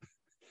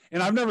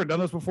 And I've never done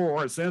this before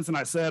or since. And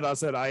I said,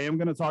 I am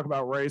going to talk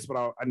about race, but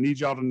I need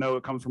y'all to know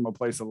it comes from a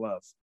place of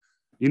love.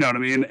 You know what I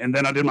mean? And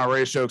then I did my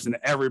race jokes, and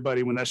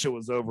everybody, when that shit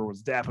was over,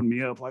 was dapping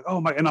me up like,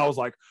 oh my, and I was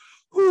like,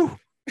 whew,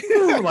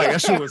 like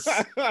that shit was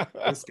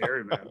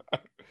scary, man.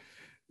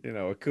 You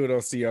know,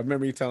 kudos to you. I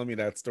remember you telling me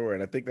that story,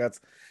 and I think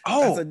that's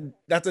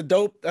a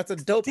dope Damn,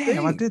 thing.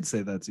 I did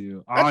say that to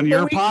you on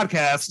your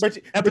podcast,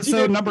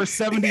 episode number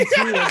 72 of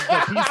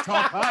the Peace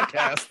Talk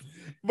podcast.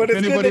 But if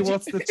anybody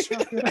wants to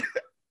check it,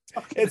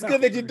 it's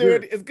good that you do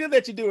it. It's good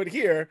that you do it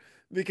here,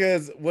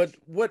 because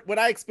what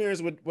I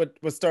experienced with what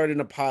starting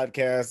a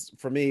podcast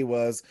for me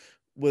was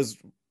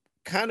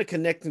kind of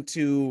connecting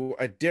to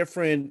a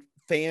different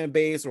fan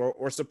base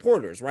or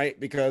supporters, right?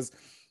 Because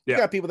you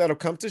got people that'll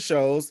come to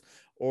shows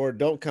or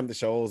don't come to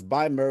shows,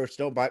 buy merch,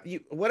 don't buy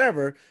you,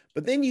 whatever.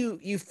 But then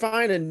you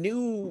find a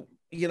new,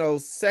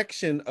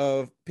 section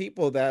of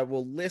people that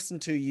will listen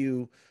to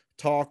you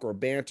talk or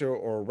banter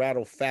or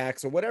rattle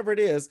facts or whatever it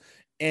is.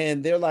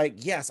 And they're like,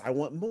 yes, I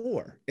want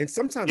more. And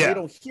sometimes they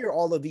don't hear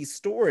all of these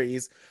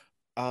stories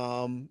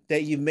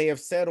that you may have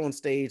said on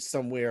stage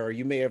somewhere, or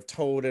you may have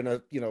told in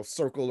a,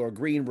 circle or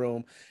green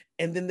room.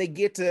 And then they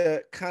get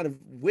to kind of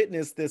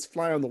witness this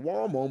fly on the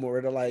wall moment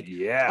where they're like,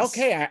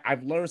 okay,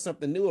 I've learned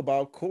something new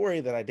about Corey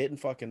that I didn't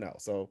fucking know.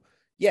 So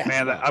yeah,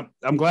 man,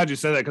 I'm glad you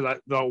said that, because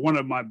one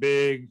of my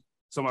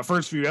my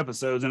first few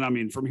episodes, and I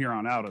mean from here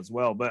on out as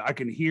well, but I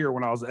can hear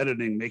when I was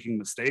editing making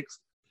mistakes,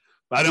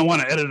 but I didn't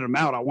want to edit them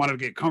out. I wanted to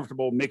get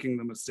comfortable making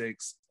the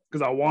mistakes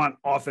because I want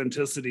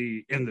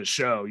authenticity in the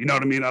show. You know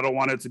what I mean? I don't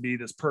want it to be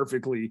this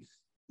perfectly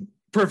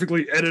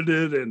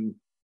edited and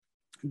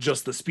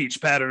just the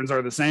speech patterns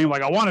are the same.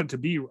 Like, I want it to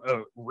be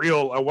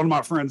real. One of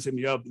my friends hit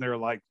me up, and they're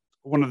like,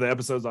 one of the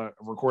episodes I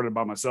recorded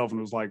by myself, and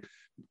it was like,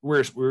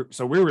 we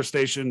were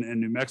stationed in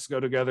New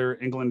Mexico together,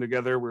 England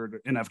together, we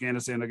were in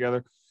Afghanistan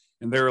together,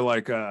 and they were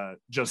like,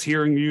 just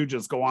hearing you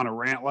just go on a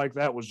rant like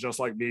that was just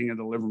like being in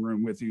the living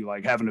room with you,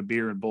 like having a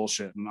beer and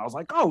bullshit. And I was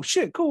like, oh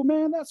shit, cool,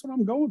 man, that's what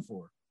I'm going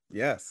for.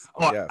 Yes.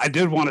 I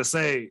did want to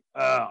say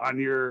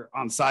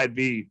on side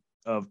B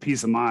of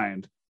Peace of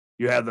Mind,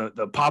 you had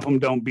the pop 'em,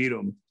 don't beat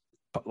 'em,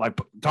 like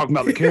talking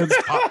about the kids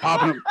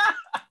popping them.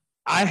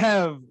 I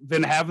have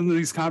been having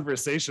these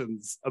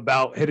conversations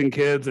about hitting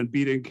kids and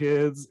beating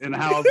kids, and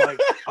how I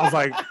was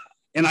like,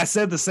 and I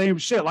said the same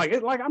shit. Like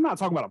I'm not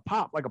talking about a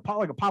pop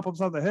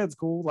upside the head's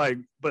cool. Like,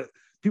 but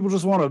people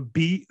just want to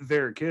beat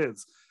their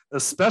kids,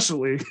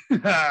 especially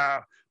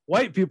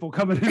white people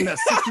coming in at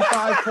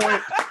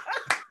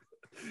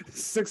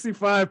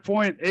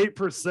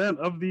 65.8%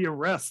 of the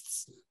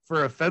arrests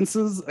for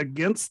offenses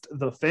against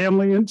the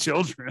family and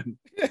children.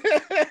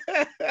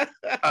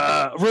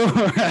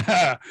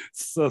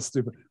 So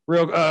stupid.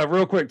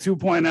 Real quick, to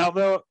point out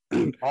though,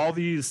 all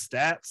these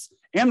stats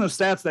and the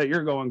stats that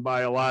you're going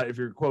by a lot, if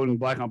you're quoting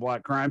black on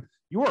black crime,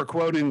 you are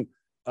quoting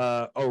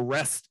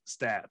arrest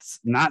stats,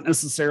 not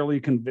necessarily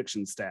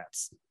conviction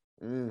stats.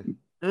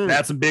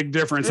 That's a big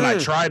difference. And I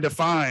tried to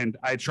find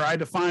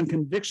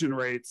conviction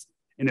rates,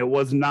 and it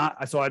was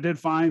not. So I did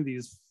find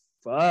these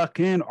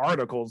fucking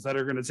articles that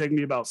are going to take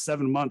me about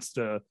 7 months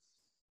to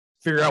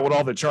figure out what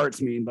all the charts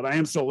mean, but I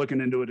am still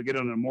looking into it to get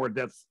on a more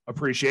depth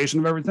appreciation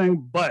of everything.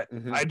 But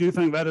I do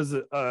think that is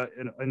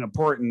an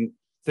important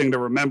thing to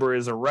remember,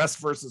 is arrest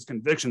versus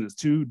conviction is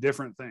two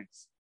different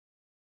things.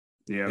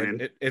 Yeah,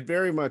 it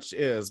very much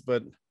is.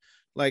 But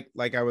like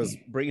I was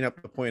bringing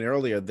up the point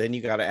earlier, then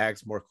you got to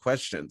ask more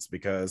questions,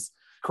 because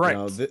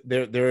correct,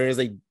 there is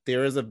a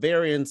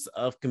variance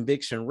of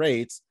conviction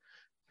rates.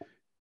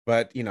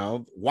 But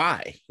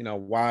why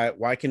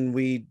can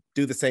we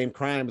do the same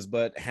crimes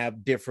but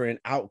have different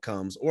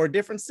outcomes or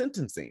different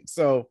sentencing?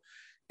 So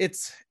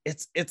it's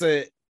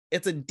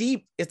a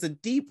deep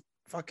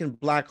fucking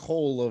black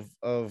hole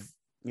of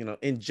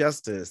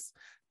injustice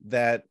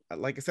that,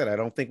 like I said, I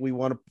don't think we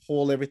want to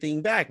pull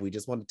everything back. We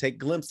just want to take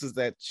glimpses of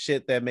that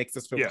shit that makes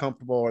us feel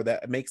comfortable, or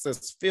that makes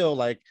us feel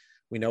like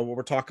we know what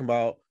we're talking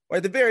about, or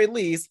at the very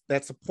least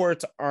that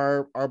supports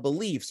our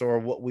beliefs or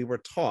what we were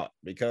taught.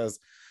 Because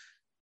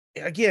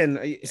again,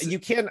 you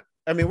can't.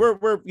 I mean, we're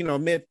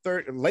mid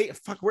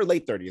 30s, we're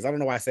late 30s. I don't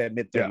know why I said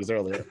mid 30s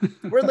earlier.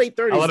 We're late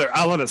 30s.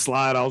 I'll let it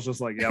slide. I was just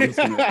like, I'm just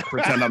gonna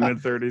pretend I'm mid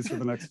 30s for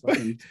the next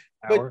fucking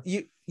hour.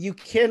 But you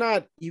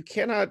cannot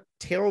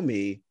tell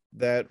me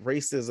that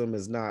racism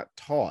is not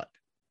taught,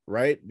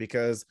 right?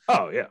 Because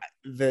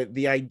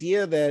the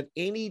idea that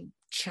any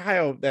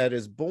child that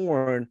is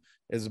born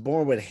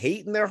with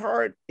hate in their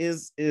heart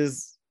is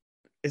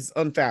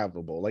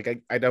unfathomable.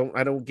 Like I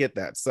don't get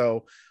that.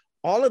 So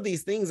all of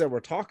these things that we're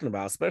talking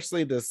about,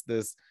 especially this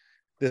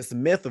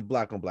myth of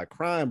black on black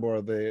crime, or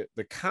the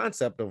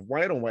concept of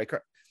white on white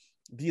crime,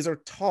 these are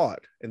taught.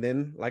 And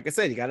then, like I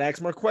said, you got to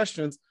ask more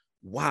questions.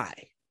 Why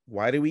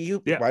do we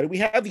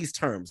have these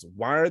terms?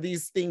 Why are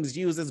these things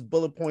used as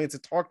bullet points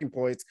and talking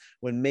points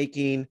when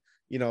making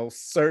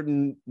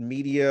certain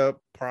media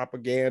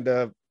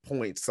propaganda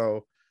points?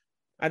 So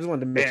I just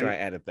wanted to make sure I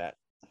added that.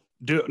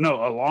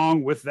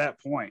 Along with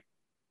that point,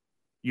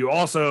 you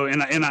also,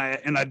 and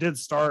I did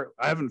start,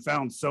 I haven't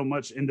found so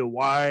much into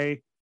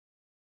why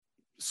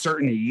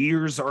certain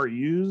years are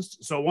used.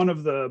 So one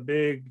of the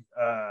big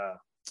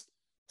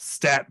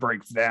stat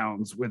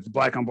breakdowns with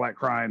black on black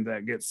crime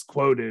that gets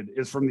quoted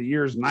is from the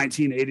years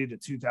 1980 to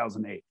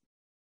 2008.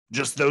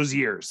 Just those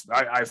years.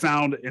 I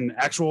found an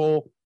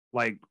actual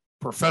like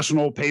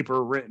professional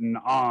paper written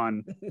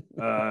on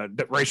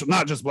racial,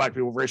 not just black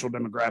people, racial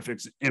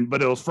demographics,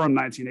 but it was from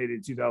 1980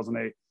 to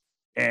 2008.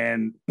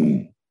 And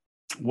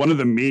one of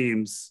the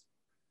memes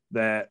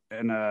that,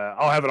 and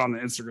I'll have it on the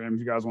Instagram if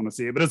you guys want to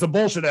see it, but it's a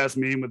bullshit ass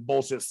meme with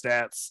bullshit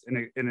stats.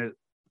 And it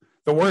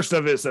the worst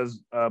of it says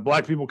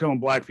black people killing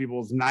black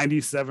people is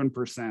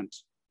 97%,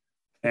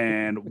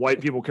 and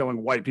white people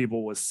killing white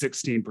people was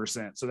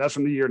 16%. So that's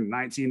from the year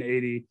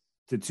 1980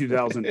 to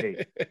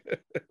 2008.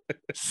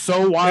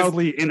 So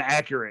wildly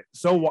inaccurate.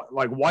 So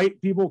like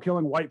white people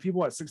killing white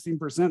people at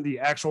 16%, the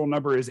actual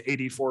number is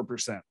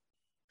 84%.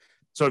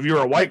 So if you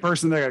were a white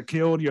person that got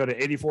killed, you had an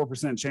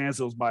 84% chance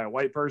it was by a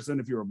white person.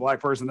 If you were a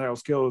black person that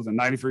was killed, it was a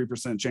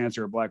 93% chance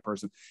you're a black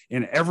person.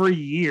 And every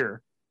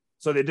year,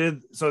 so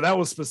that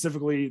was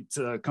specifically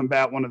to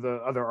combat one of the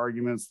other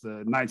arguments, the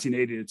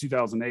 1980 to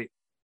 2008.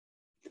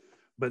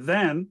 But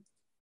then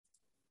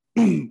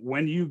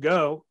when you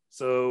go,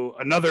 so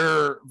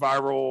another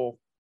viral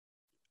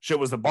shit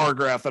was the bar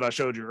graph that I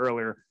showed you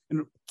earlier.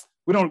 And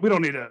we don't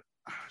need to,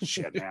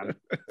 shit, man.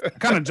 I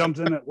kind of jumped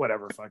in it.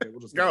 Whatever, fuck it.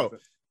 We'll just go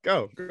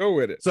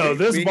with it. So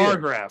this bar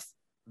graph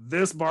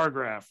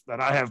that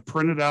I have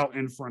printed out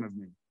in front of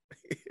me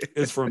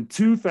is from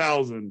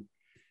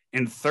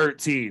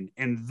 2013.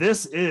 And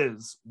this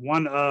is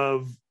one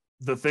of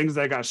the things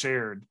that got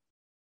shared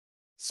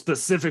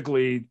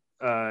specifically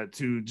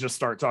to just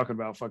start talking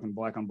about fucking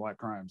black on black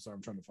crime. So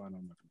I'm trying to find it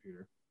on my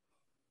computer.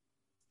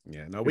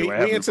 Yeah, no, we're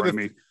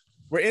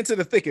into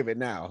the thick of it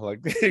now. Like,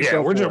 yeah,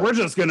 we're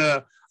just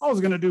gonna. I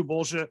was gonna do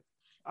bullshit.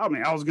 I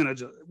mean, I was gonna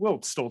just.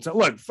 We'll still tell.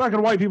 Look,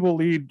 fucking white people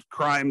lead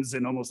crimes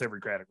in almost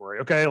every category.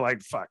 Okay,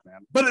 like fuck,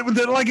 man. But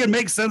it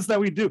makes sense that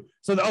we do.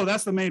 So,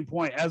 that's the main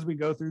point as we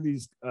go through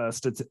these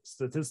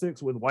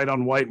statistics with white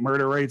on white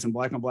murder rates and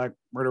black on black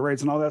murder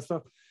rates and all that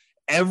stuff.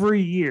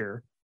 Every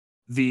year,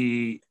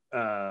 the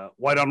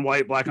white on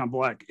white, black on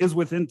black is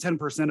within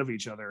 10% of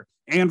each other,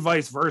 and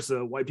vice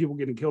versa. White people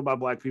getting killed by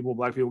black people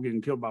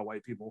getting killed by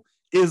white people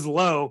is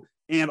low,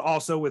 and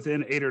also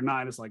within 8 or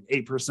 9, it's like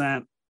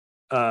 8%.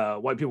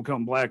 White people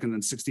killing black, and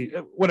then 16,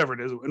 whatever it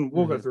is, and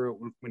we'll go through it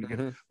when you get.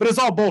 But it's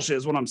all bullshit,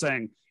 is what I'm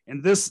saying.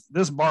 And this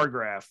bar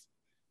graph,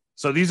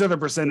 so these are the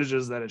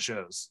percentages that it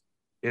shows: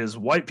 is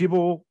white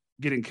people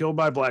getting killed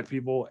by black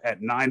people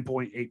at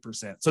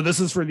 9.8%. So this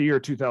is for the year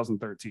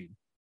 2013.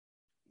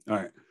 All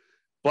right.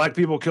 Black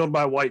people killed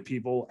by white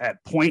people at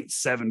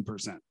 0.7%,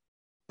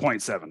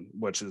 0.7,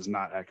 which is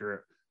not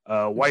accurate.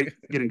 White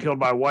getting killed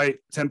by white,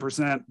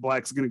 10%.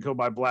 Blacks getting killed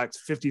by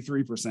blacks,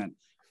 53%.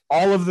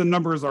 All of the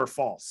numbers are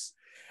false.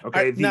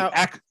 Okay.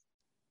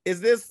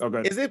 Is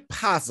it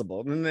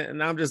possible?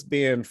 And I'm just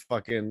being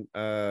fucking,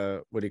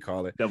 what do you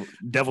call it?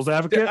 Devil's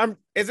advocate.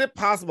 Is it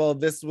possible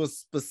this was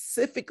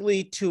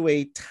specifically to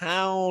a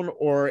town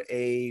or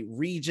a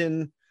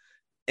region,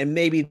 and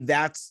maybe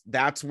that's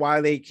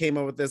why they came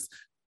up with this?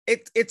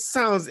 It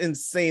sounds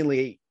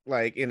insanely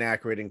like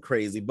inaccurate and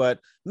crazy, but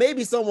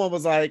maybe someone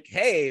was like,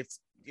 hey,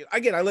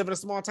 again, I live in a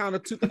small town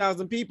of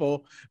 2,000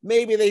 people.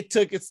 Maybe they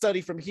took a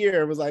study from here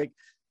and was like,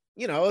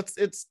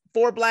 it's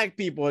 4 black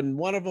people and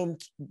one of them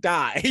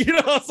died,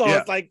 so yeah.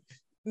 It's like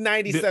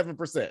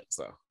 97%.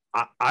 So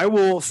I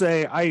will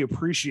say I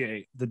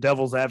appreciate the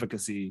devil's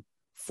advocacy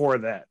for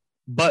that.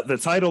 But the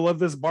title of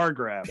this bar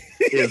graph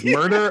is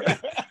murder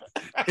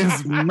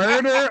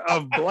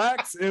of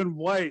blacks and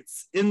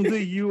whites in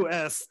the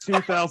U.S.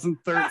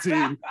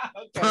 2013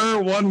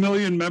 per 1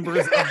 million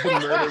members of the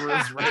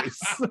murderer's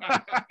race.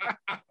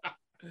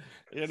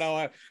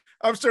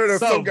 I'm sure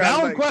there's some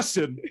valid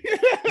question.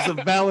 It's a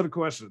valid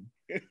question.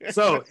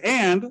 So,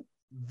 and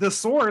the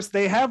source,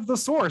 they have the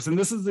source. And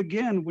this is,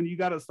 again, when you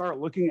got to start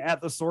looking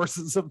at the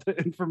sources of the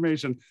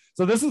information.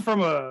 So this is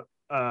from a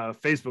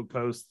Facebook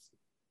post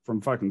from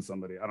fucking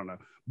somebody, I don't know,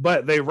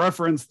 but they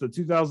referenced the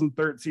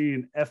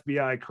 2013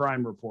 FBI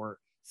crime report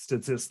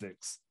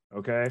statistics.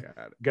 Okay,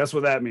 guess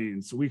what that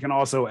means? We can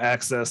also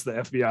access the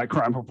FBI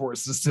crime report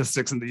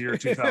statistics in the year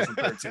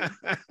 2013.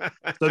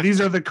 So these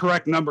are the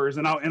correct numbers,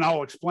 and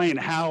I'll explain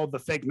how the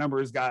fake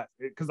numbers got,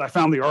 because I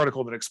found the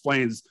article that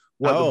explains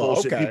what the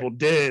bullshit people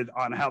did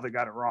on how they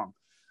got it wrong.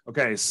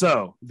 Okay,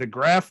 so the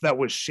graph that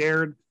was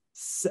shared.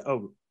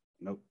 The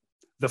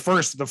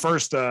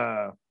first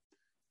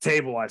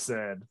table I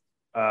said.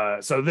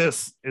 So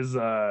this is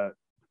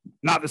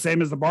not the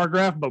same as the bar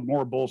graph, but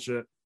more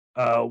bullshit.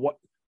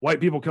 White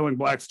people killing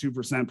blacks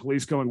 2%,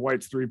 police killing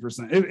whites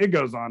 3%. It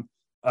goes on.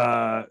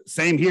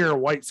 Same here.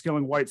 Whites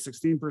killing whites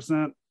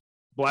 16%,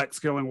 blacks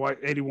killing white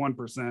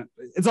 81%.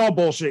 It's all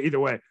bullshit either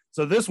way.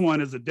 So this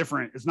one is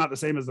it's not the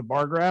same as the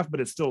bar graph, but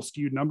it's still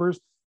skewed numbers.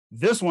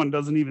 This one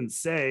doesn't even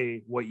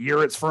say what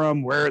year it's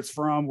from, where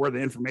the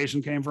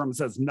information came from. It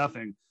says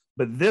nothing.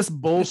 But this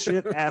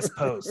bullshit ass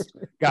post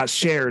got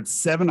shared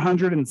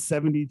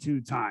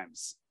 772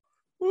 times.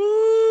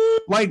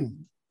 Like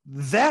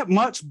that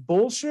much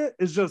bullshit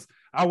is just,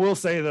 I will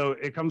say though,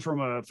 it comes from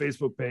a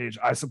Facebook page.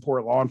 I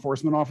support law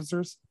enforcement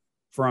officers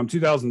from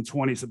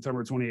 2020,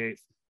 September 28th.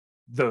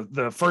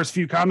 The first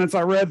few comments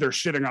I read, they're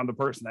shitting on the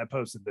person that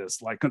posted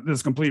this. Like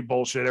this complete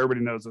bullshit.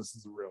 Everybody knows this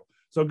isn't real.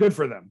 So good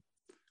for them.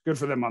 Good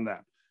for them on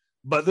that.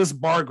 But this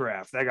bar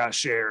graph that got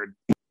shared,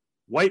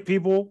 white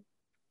people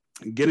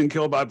getting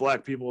killed by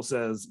black people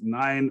says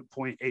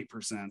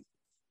 9.8%.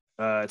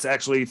 It's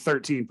actually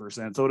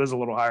 13%. So it is a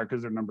little higher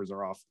because their numbers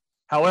are off.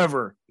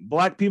 However,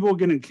 black people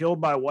getting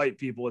killed by white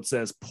people, it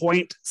says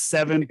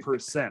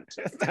 0.7%.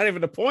 That's not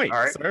even a point, all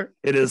right, sir.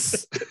 It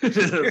is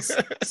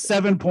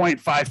 7.5%.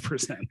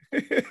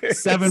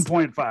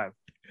 7.5.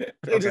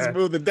 They just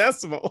moved the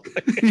decimal.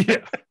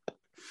 Yeah.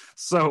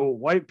 So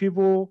white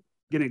people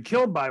getting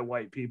killed by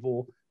white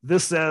people,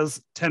 this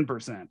says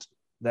 10%.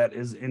 That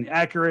is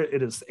inaccurate.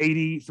 It is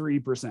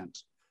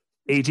 83%.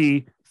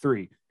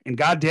 83. And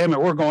God damn it,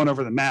 we're going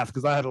over the math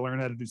because I had to learn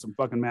how to do some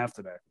fucking math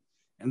today.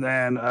 And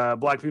then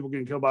black people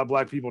getting killed by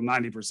black people,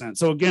 90%.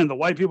 So again, the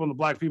white people and the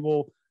black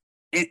people,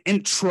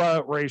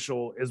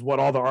 intra-racial is what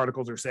all the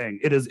articles are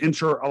saying. It is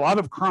a lot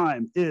of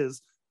crime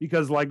is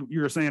because, like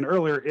you were saying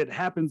earlier, it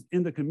happens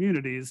in the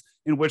communities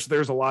in which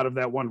there's a lot of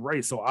that one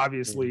race. So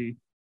obviously,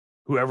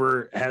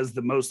 whoever has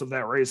the most of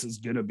that race is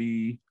going to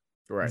be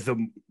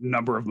the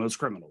number of most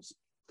criminals.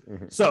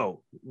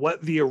 So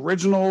what the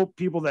original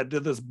people that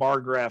did this bar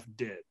graph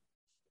did,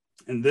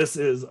 and this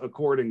is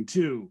according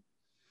to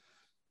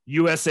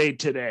USA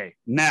Today.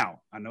 Now,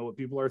 I know what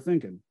people are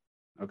thinking,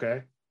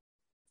 okay?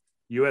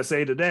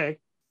 USA Today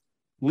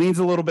leans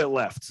a little bit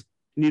left.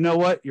 And you know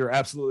what? You're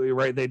absolutely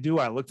right. They do.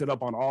 I looked it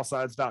up on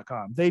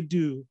allsides.com. They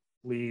do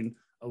lean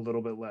a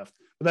little bit left.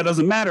 But that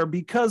doesn't matter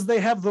because they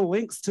have the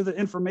links to the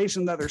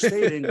information that they're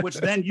stating, which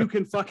then you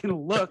can fucking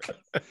look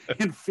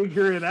and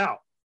figure it out,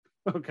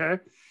 okay?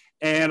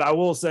 And I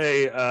will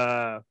say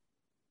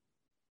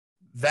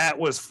that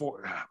was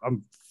for,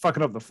 I'm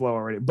fucking up the flow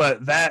already, but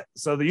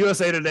so the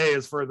USA Today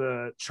is for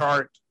the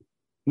chart,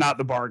 not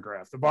the bar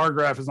graph. The bar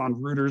graph is on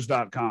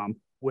Reuters.com,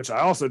 which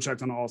I also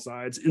checked on all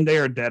sides, and they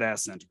are dead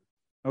ass center.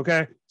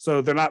 Okay.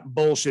 So they're not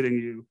bullshitting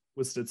you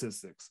with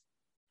statistics.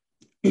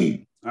 All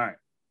right.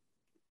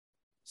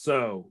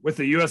 So with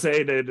the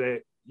USA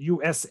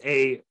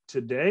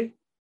Today,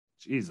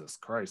 Jesus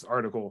Christ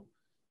article,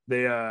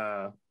 they,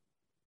 hold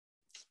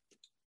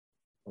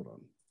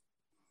on.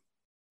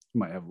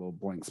 Might have a little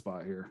blank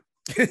spot here.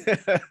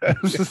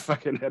 Just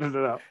fucking edit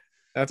it out.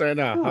 That's right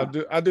now.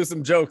 I'll do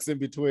some jokes in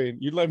between.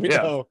 You let me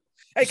know.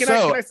 Hey, can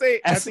I say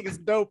I think it's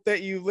dope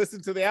that you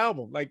listen to the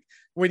album. Like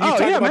when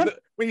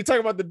you talk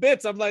about the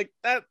bits, I'm like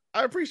that.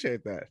 I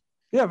appreciate that.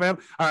 Yeah, man.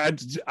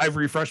 I've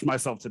refreshed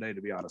myself today,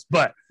 to be honest.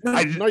 But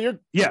you're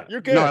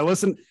good. No, I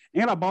listened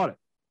and I bought it.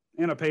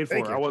 And I paid for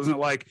it. I wasn't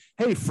like,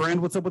 hey,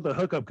 friend, what's up with the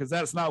hookup? Because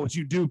that's not what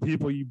you do,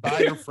 people. You buy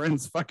your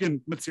friends'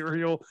 fucking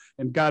material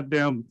and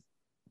goddamn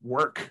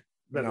work.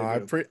 No,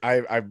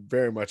 I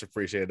very much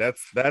appreciate it.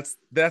 That's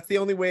the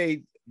only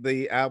way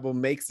the album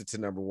makes it to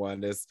number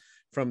one is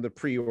from the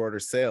pre-order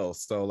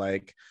sales. So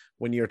like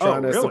when you're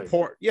trying to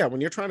support,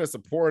 when you're trying to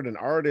support an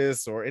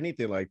artist or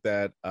anything like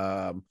that,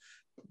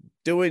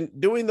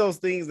 doing those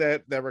things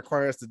that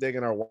require us to dig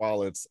in our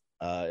wallets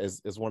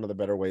is one of the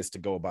better ways to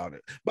go about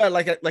it. But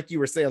like you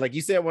were saying, like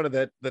you said, one of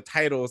the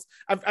titles,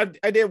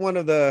 I did one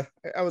of the,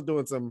 I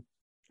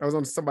was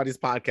on somebody's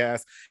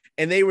podcast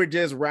and they were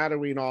just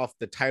rattling off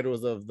the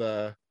titles of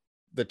the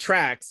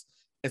tracks.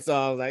 And so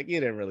I was like, you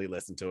didn't really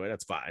listen to it.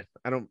 That's fine.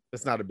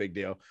 It's not a big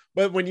deal.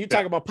 But when you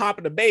talk about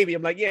Popping the Baby,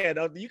 I'm like, you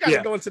got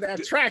to go into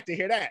that track to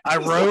hear that. I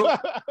wrote,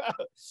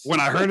 when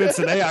I heard it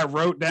today, I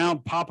wrote down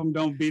Pop 'em,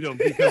 Don't Beat 'em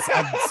because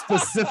I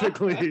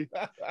specifically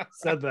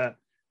said that.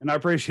 And I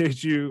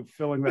appreciate you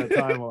filling that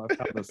time while I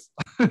found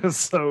this.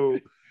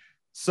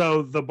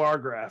 So the bar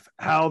graph,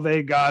 how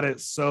they got it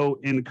so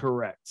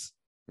incorrect.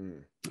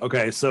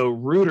 Okay, so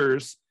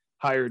Reuters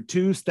hired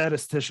two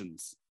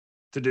statisticians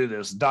to do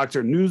this,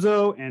 Dr.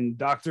 Nuzzo and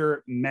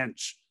Dr.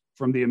 Mensch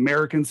from the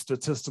American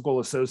Statistical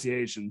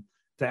Association,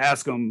 to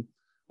ask them,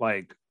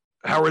 like,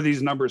 how are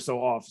these numbers so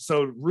off?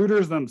 So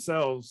Reuters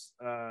themselves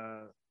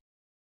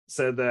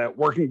said that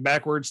working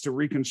backwards to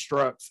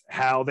reconstruct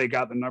how they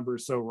got the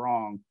numbers so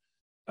wrong,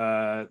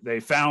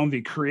 they found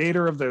the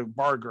creator of the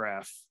bar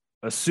graph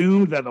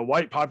assumed that the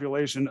white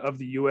population of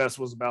the U.S.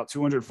 was about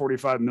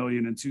 245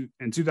 million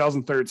in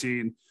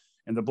 2013,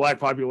 and the black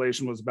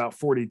population was about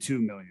 42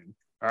 million.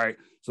 All right.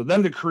 So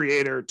then the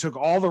creator took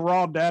all the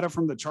raw data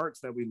from the charts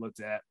that we looked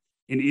at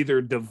and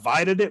either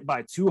divided it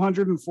by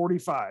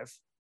 245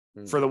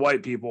 for the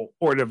white people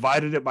or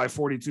divided it by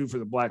 42 for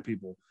the black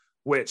people,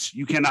 which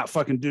you cannot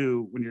fucking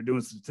do when you're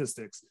doing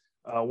statistics.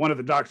 One of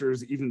the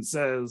doctors even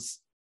says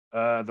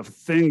the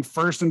thing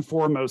first and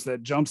foremost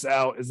that jumps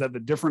out is that the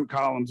different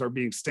columns are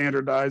being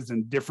standardized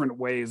in different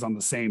ways on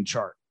the same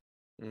chart.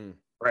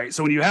 Right.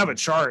 So when you have a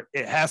chart,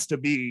 it has to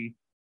be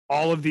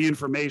all of the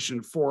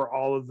information for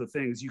all of the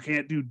things. You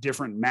can't do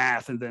different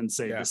math and then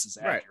say this is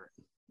accurate.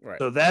 Right.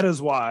 So that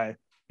is why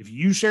if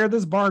you share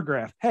this bar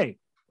graph, hey,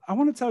 I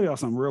want to tell y'all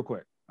something real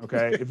quick.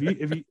 Okay. if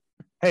you,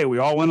 hey, we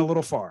all went a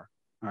little far.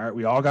 All right.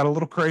 We all got a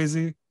little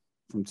crazy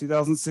from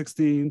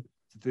 2016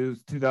 to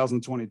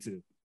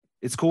 2022.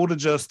 It's cool to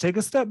just take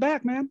a step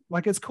back, man.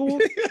 Like, it's cool.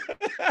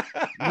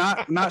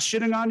 not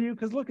shitting on you.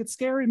 Cause look, it's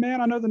scary,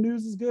 man. I know the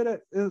news is good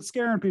at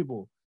scaring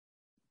people,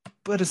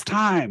 but it's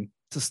time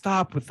to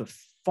stop with the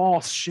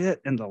false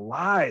shit and the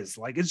lies.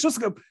 Like, it's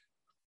just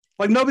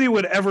like nobody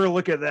would ever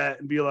look at that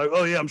and be like,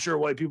 oh yeah, I'm sure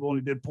white people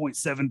only did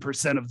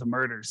 0.7% of the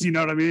murders. You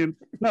know what I mean?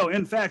 No,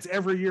 in fact,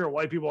 every year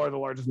white people are the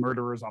largest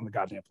murderers on the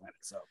goddamn planet.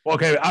 So,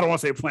 okay, I don't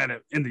want to say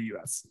planet, in the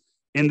US.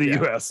 In the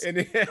US.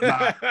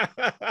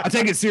 I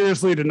take it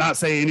seriously to not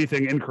say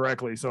anything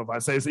incorrectly. So if I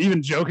say so,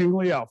 even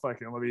jokingly, I'll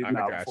fucking let me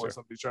know before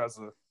somebody tries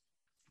to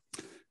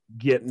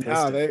get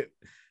pissed.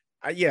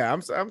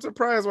 I'm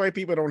surprised white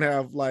people don't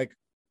have like,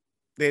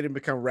 they didn't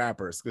become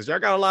rappers, because y'all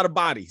got a lot of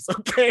bodies.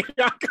 Okay,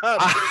 I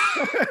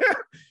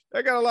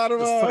got a lot of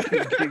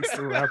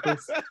gangster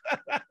rappers.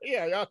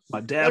 Yeah, y'all.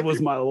 My dad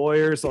was my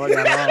lawyer, so I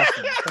got off.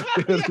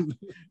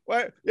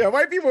 White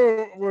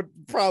people would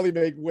probably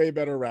make way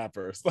better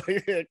rappers,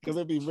 like, because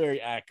it'd be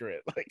very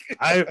accurate. Like,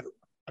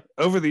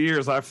 over the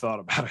years, I've thought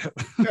about it.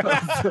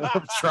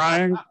 of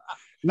trying,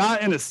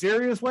 not in a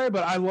serious way,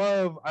 but I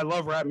love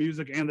rap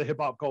music and the hip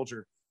hop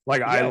culture.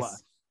 Like,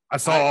 yes. I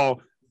saw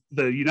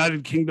the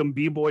United Kingdom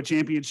B-Boy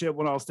Championship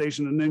when I was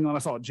stationed in England.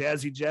 I saw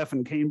Jazzy Jeff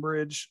in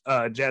Cambridge.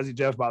 Jazzy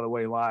Jeff, by the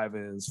way, live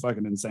is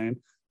fucking insane.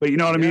 But you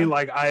know what I mean?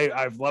 Like,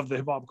 I've loved the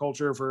hip-hop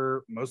culture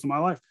for most of my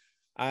life.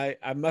 I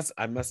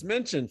must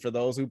mention, for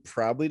those who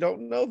probably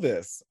don't know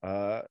this,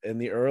 in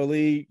the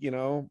early,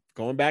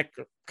 going back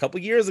a couple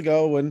years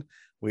ago when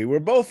we were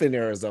both in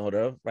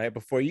Arizona, right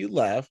before you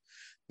left,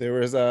 there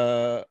was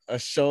a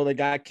show that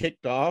got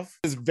kicked off.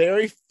 This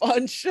very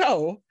fun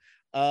show,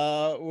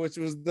 which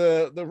was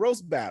the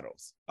roast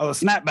battles. Oh, the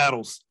snap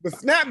battles. The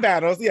snap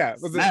battles, yeah.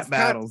 Snap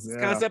battles.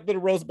 Concept of the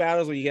roast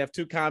battles, where you have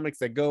two comics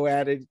that go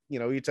at it,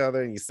 each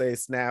other, and you say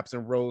snaps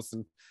and roasts,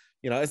 and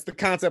it's the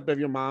concept of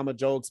your mama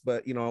jokes,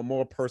 but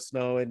more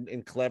personal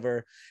and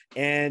clever.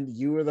 And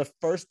you were the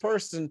first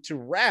person to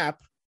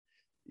rap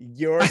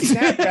your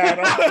snap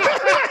battle.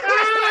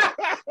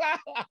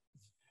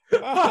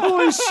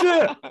 Holy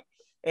shit!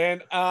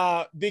 And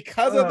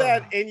because of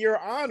that, in your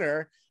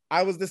honor,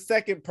 I was the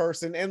second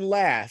person and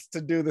last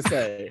to do the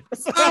same.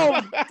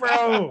 Oh,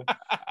 bro.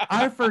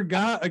 I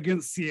forgot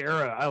against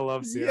Sierra. I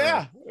love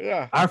Sierra.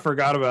 Yeah. I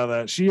forgot about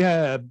that. She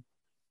had,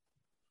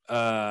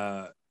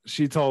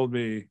 she told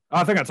me,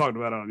 I think I talked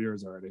about it on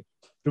yours already.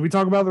 Did we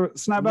talk about the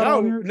snap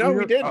battle? No,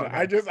 we didn't.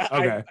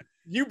 Okay.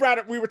 You brought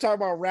it. We were talking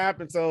about rap.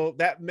 And so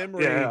that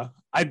memory. Yeah,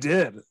 I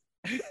did.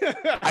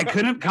 I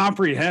couldn't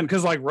comprehend,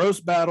 because like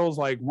roast battles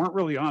like weren't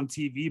really on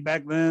TV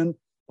back then.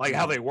 Like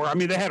how they were. I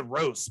mean, they had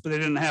roasts, but they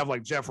didn't have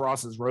like Jeff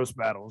Ross's roast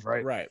battles,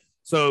 right? Right.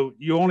 So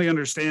you only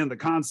understand the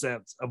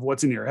concept of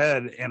what's in your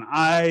head. And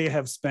I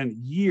have spent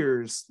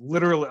years,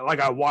 literally, like,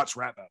 I watch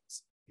rap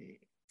battles.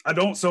 I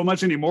don't so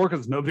much anymore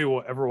because nobody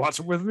will ever watch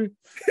it with me.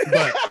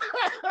 But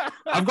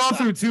I've gone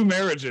through 2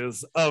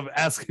 marriages of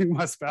asking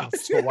my spouse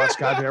to watch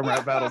goddamn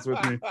rap battles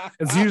with me.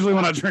 It's usually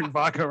when I drink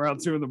vodka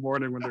around 2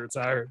 a.m. when they're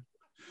tired.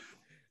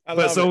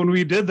 But so when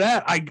we did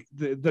that,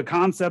 the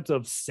concept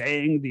of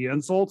saying the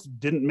insults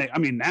didn't make. I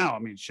mean,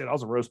 shit, I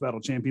was a roast battle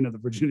champion of the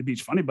Virginia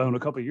Beach Funny Bone a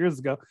couple of years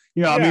ago.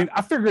 I mean,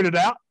 I figured it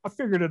out.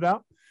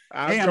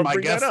 And my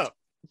guest,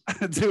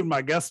 dude,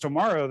 my guest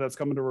tomorrow that's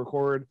coming to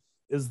record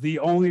is the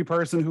only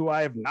person who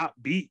I have not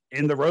beat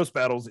in the roast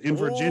battles in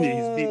Virginia.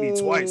 He's beat me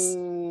twice.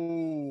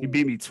 He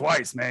beat me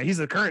twice, man. He's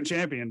a current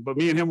champion, but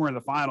me and him were in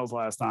the finals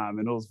last time,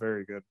 and it was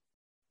very good.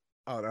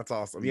 Oh, that's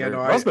awesome. Yeah,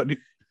 no, do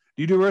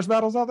you do roast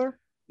battles out there?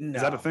 No,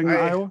 is that a thing in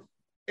Iowa?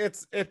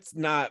 It's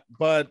not,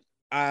 but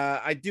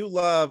I do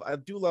love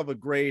a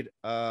great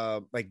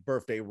like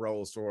birthday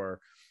roast, or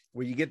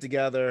where you get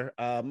together.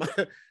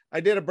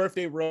 I did a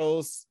birthday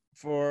roast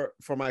for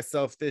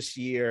myself this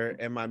year,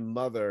 and my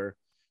mother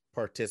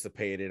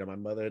participated, and my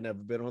mother had never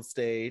been on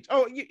stage.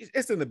 Oh,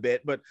 it's in the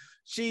bit, but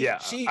I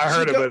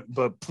heard it,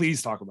 but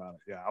please talk about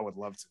it. Yeah, I would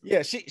love to.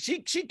 Yeah,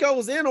 she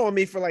goes in on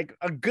me for like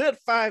a good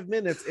 5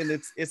 minutes, and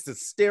it's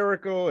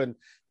hysterical, and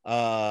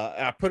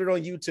I put it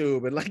on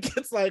YouTube, and like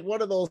it's like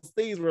one of those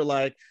things where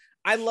like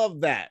I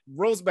love that.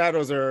 Roast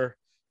battles are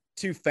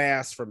too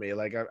fast for me.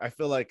 Like I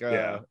feel like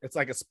it's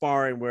like a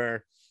sparring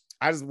where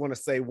I just want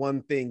to say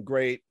one thing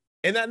great,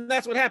 and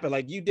that's what happened.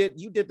 Like you did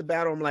the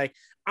battle. I'm like,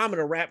 I'm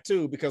gonna rap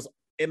too, because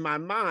in my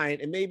mind,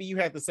 and maybe you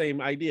had the same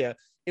idea,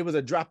 it was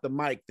a drop the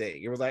mic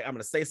thing. It was like, I'm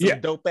gonna say some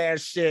dope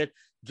ass shit,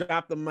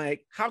 drop the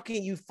mic. How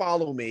can you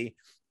follow me?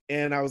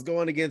 And I was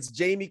going against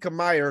Jamie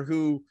Kamier,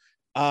 who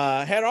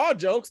had all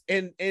jokes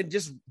and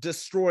just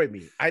destroyed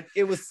me.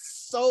 It was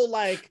so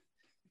like,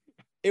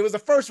 it was a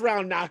first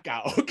round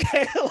knockout.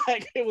 Okay.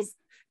 Like it was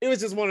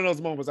just one of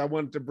those moments I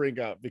wanted to bring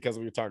up because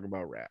we were talking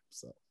about rap.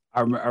 So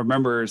I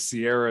remember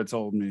Sierra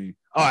told me,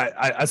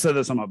 I said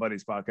this on my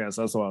buddy's podcast.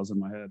 That's why I was in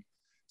my head.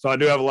 So I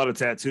do have a lot of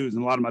tattoos,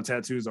 and a lot of my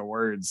tattoos are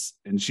words.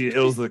 And it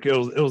was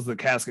the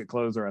casket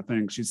closer, I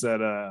think. She said,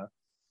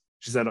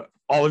 She said,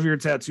 all of your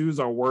tattoos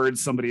are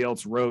words somebody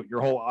else wrote.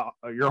 Your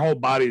whole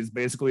body is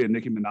basically a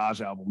Nicki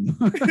Minaj album.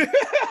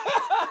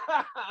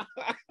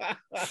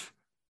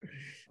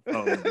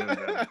 Oh,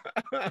 man.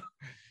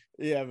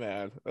 Yeah,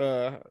 man.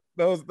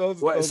 Those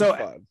so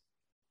fun.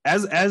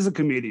 As a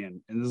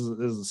comedian, and this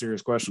is a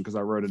serious question because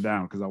I wrote it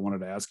down because I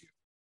wanted to ask you.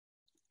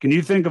 Can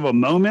you think of a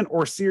moment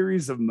or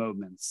series of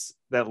moments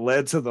that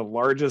led to the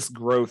largest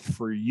growth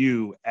for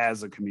you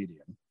as a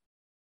comedian?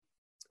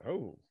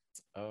 Oh,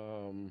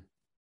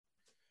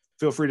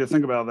 feel free to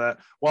think about that.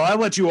 Well, I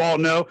let you all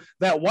know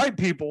that white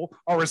people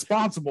are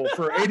responsible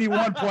for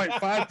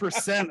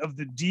 81.5% of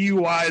the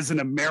DUIs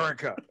in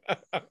America.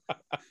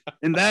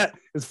 And that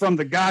is from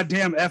the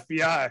goddamn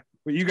FBI,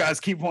 what you guys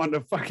keep wanting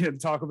to fucking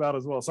talk about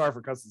as well. Sorry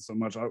for cussing so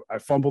much. I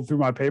fumbled through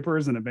my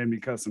papers and it made me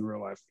cuss in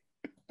real life.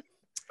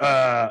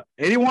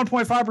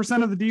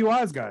 81.5% of the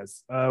DUIs,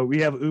 guys.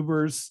 We have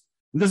Ubers.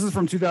 This is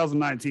from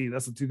 2019.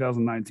 That's the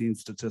 2019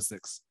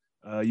 statistics.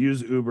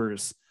 Use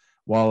Ubers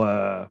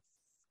while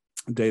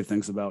Dave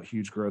thinks about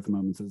huge growth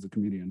moments as a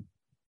comedian.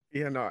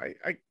 Yeah, no,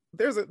 I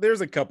there's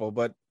a couple,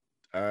 but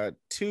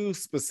two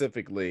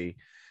specifically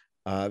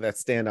that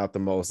stand out the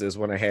most is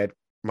when I had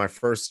my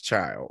first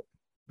child,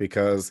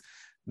 because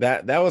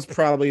that was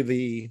probably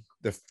the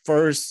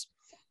first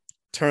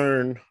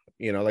turn,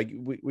 you know, like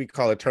we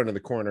call it turn of the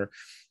corner.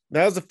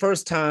 That was the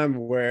first time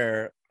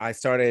where I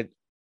started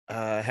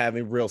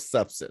having real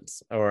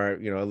substance, or,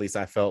 you know, at least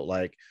I felt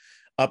like.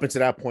 Up until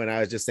that point, I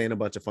was just saying a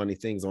bunch of funny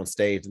things on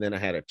stage. And then I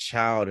had a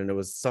child, and it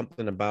was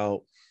something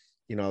about,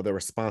 you know, the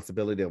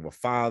responsibility of a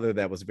father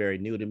that was very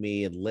new to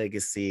me, and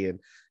legacy. And,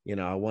 you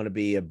know, I want to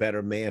be a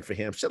better man for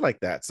him, shit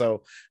like that.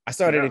 So I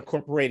started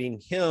incorporating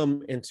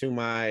him into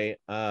my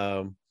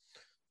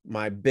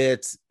my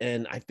bits.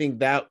 And I think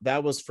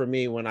that was for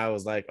me when I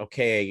was like,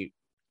 okay,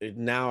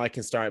 now I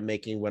can start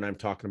making what I'm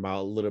talking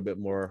about a little bit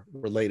more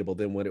relatable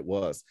than what it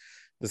was.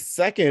 The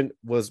second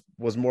was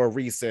more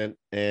recent,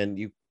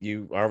 and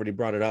you already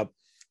brought it up,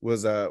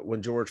 was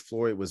when George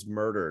Floyd was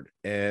murdered.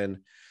 And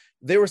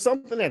there was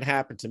something that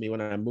happened to me when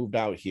I moved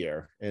out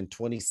here in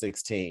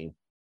 2016.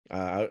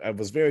 I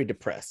was very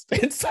depressed.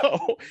 And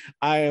so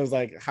I was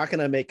like, how can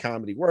I make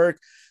comedy work?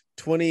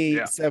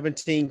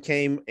 2017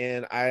 came,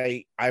 and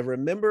I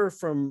remember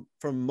from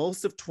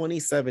most of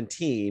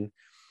 2017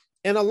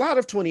 and a lot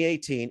of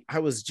 2018, I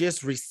was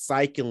just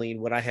recycling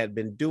what I had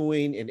been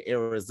doing in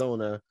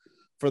Arizona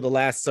for the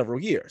last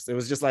several years. It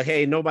was just like,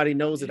 hey, nobody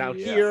knows it out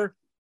here.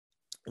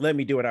 Let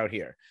me do it out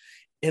here.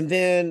 And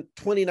then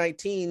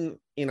 2019,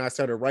 you know, I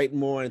started writing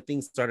more and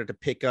things started to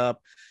pick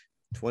up.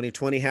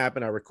 2020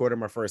 happened. I recorded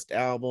my first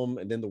album,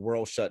 and then the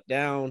world shut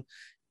down.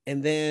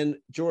 And then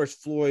George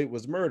Floyd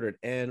was murdered.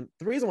 And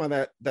the reason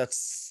why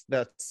that's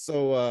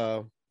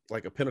so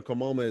like a pinnacle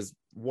moment is,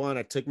 one,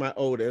 I took my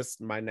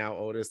now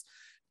oldest,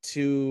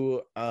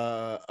 to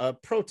a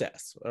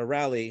protest, a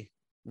rally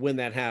when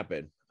that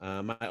happened.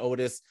 My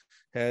oldest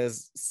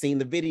has seen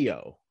the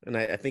video, and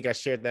I think I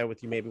shared that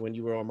with you maybe when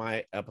you were on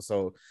my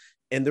episode.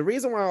 And the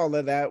reason why all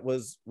of that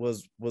was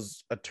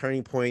a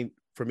turning point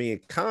for me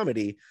in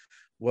comedy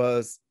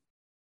was,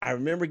 I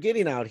remember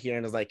getting out here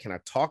and I was like, can I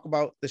talk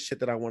about the shit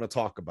that I want to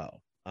talk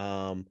about?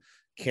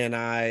 Can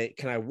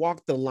I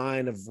walk the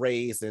line of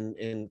race,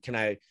 and can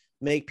I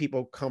make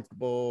people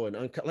comfortable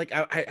and like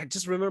I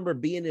just remember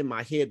being in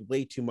my head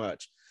way too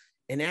much.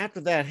 And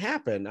after that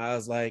happened, I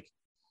was like,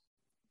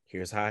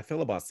 here's how I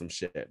feel about some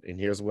shit, and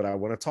here's what I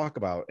want to talk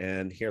about,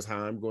 and here's how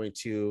I'm going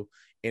to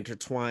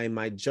intertwine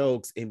my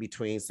jokes in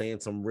between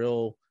saying some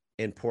real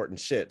important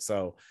shit.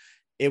 So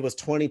it was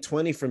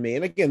 2020 for me.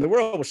 And again, the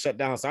world was shut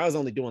down, so I was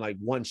only doing like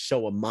one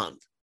show a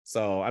month.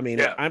 So I mean,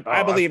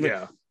 I believe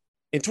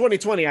in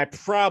 2020 I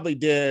probably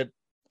did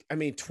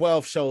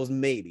 12 shows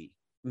maybe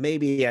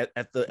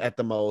at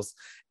the most.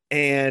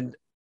 And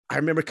I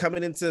remember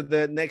coming into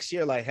the next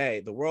year like, hey,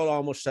 the world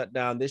almost shut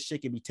down. This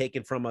shit can be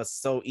taken from us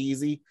so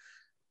easy.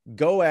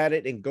 Go at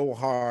it and go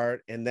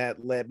hard. And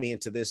that led me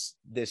into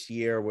this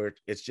year where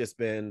it's just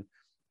been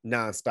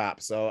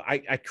nonstop. So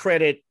I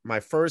credit my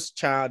first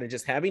child and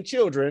just having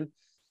children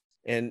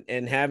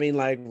and having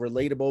like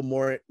relatable,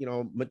 more, you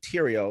know,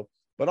 material,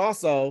 but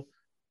also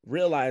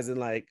realizing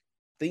like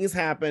things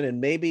happen,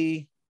 and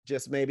maybe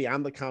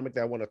I'm the comic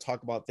that want to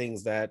talk about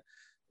things that,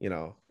 you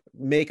know,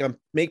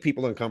 make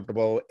people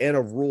uncomfortable in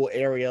a rural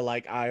area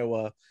like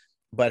Iowa,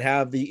 but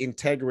have the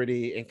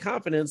integrity and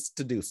confidence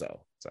to do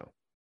so. So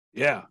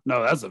yeah,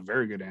 no, that's a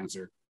very good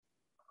answer.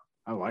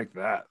 I like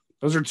that.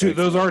 Those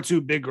are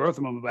two big growth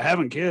moments. But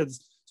having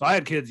kids, so I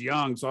had kids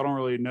young, so I don't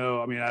really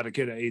know. I mean, I had a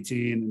kid at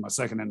 18 and my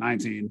second at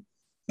 19.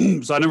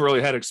 So I never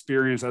really had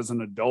experience as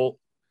an adult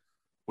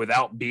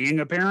without being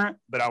a parent,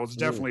 but I was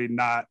definitely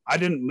I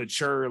didn't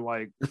mature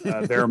like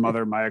their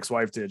mother, my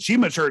ex-wife, did. She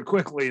matured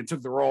quickly and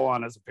took the role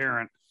on as a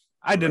parent.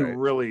 I didn't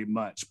really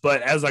much,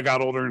 but as I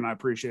got older and I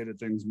appreciated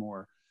things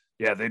more,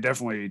 yeah, they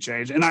definitely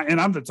changed. And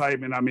I'm the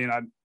type, and I mean,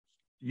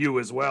 you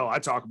as well. I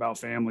talk about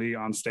family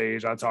on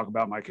stage. I talk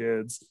about my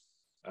kids.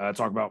 I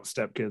talk about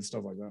stepkids,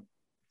 stuff like that.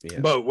 Yeah.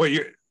 But what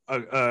you're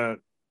a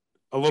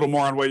little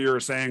more on what you were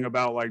saying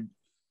about like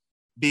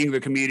being the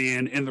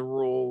comedian in the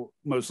rural,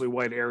 mostly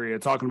white area,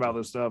 talking about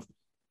this stuff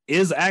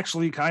is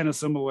actually kind of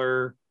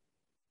similar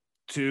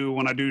to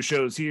when I do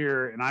shows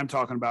here and I'm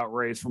talking about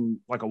race from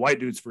like a white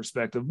dude's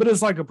perspective, but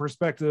it's like a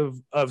perspective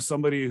of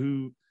somebody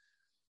who,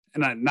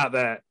 and not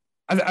that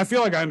I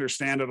feel like I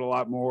understand it a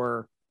lot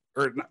more,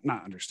 or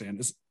not understand.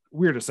 It's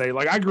weird to say.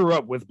 Like I grew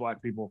up with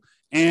Black people,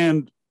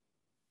 and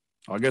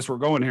I guess we're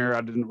going here.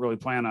 I didn't really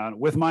plan on it.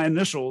 With my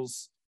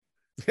initials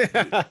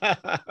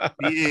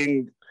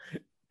being,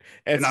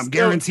 and I'm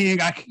guaranteeing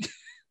I can.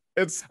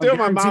 It's still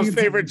my mom's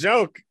favorite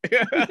joke.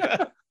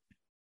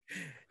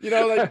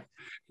 Like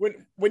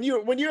when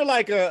you're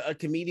like a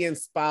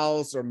comedian's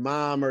spouse or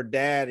mom or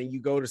dad, and you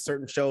go to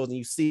certain shows and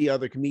you see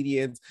other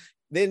comedians,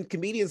 then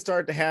comedians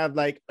start to have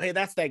like, hey,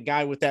 that's that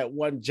guy with that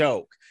one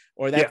joke,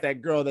 or that's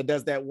that girl that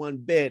does that one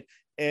bit.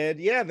 And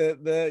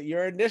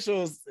your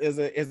initials is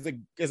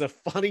a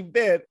funny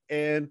bit,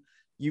 and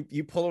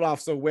you pull it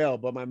off so well.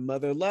 But my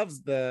mother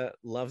loves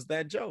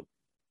that joke.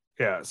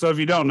 Yeah. So if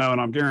you don't know,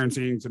 and I'm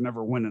guaranteeing to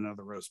never win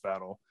another roast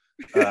battle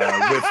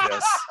with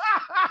this.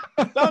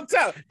 Don't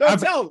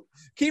tell.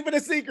 Keep it a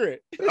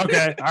secret.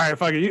 Okay. All right.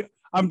 Fuck it.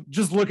 I'm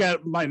just look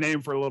at my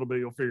name for a little bit.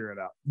 You'll figure it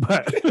out.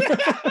 But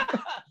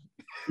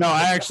no,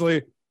 I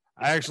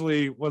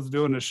actually was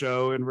doing a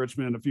show in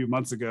Richmond a few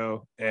months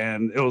ago,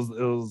 and it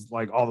was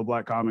like all the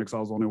Black comics. I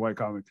was the only white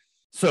comic.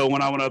 So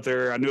when I went up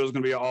there, I knew it was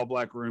going to be an all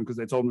Black room because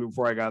they told me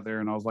before I got there,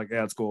 and I was like,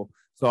 yeah, it's cool.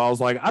 So I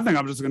was like, I think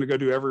I'm just going to go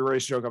do every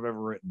race joke I've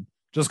ever written,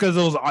 just because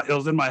it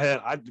was in my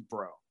head.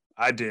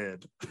 I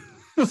did.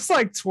 It's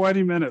like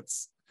 20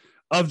 minutes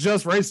of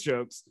just race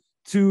jokes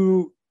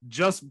to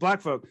just Black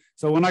folk.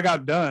 So when I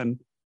got done,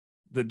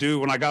 the dude,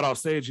 when I got off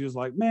stage, he was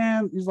like,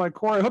 man, he's like,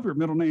 Corey, I hope your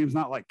middle name's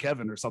not like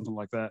Kevin or something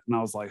like that. And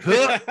I was like,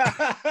 huh?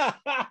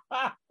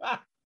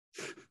 I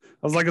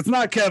was like, it's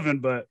not Kevin,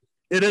 but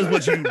it is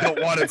what you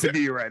don't want it to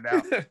be right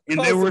now. And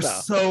they were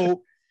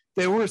so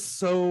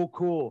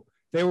cool.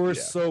 They were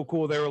so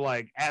cool. They were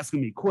like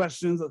asking me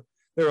questions.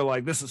 They were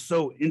like, this is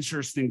so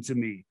interesting to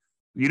me.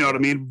 You know what I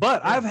mean?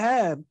 But I've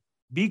had,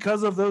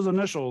 because of those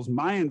initials,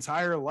 my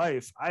entire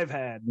life, I've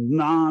had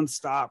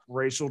nonstop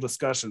racial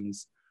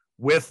discussions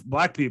with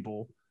Black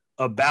people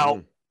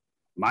about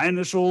my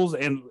initials.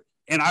 And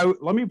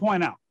let me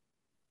point out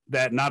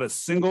that not a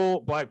single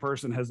Black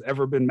person has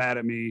ever been mad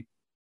at me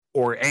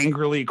or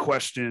angrily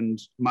questioned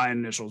my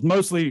initials,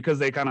 mostly because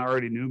they kind of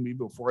already knew me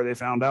before they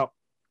found out.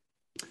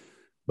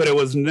 But it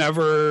was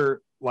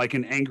never like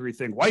an angry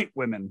thing. White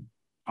women,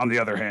 on the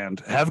other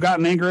hand, have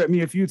gotten angry at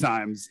me a few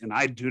times, and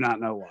I do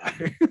not know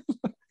why.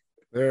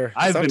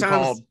 I've been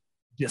called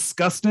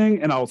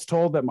disgusting, and I was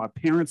told that my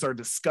parents are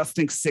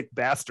disgusting, sick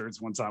bastards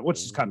one time, which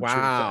is kind of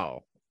true.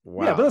 Wow.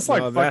 Yeah, but it's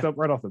like fucked up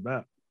right off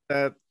the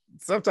bat.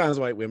 Sometimes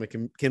white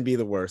women can be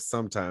the worst.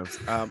 Sometimes.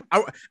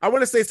 I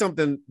want to say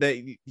something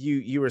that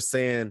you were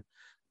saying.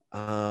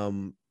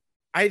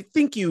 I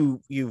think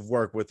you've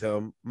worked with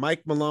him,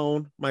 Michael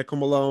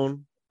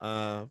Malone,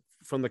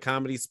 from the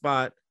Comedy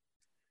Spot.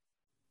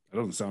 That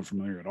doesn't sound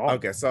familiar at all.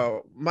 Okay,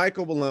 so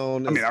Michael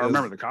Malone. I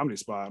remember the Comedy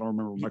Spot. I don't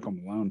remember Michael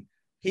Malone.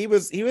 He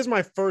was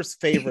my first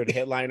favorite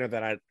headliner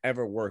that I'd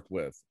ever worked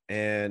with,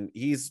 and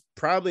he's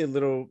probably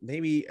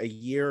maybe a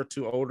year or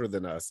two older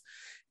than us,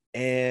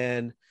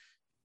 and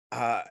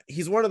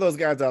he's one of those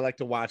guys I like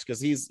to watch because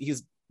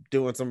he's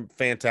doing some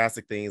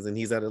fantastic things, and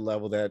he's at a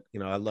level that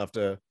I love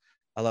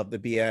to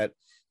be at.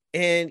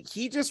 And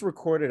he just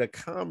recorded a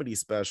comedy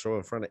special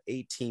in front of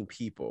 18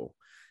 people,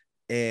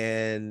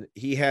 and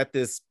he had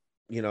this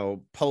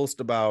post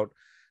about,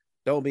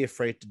 don't be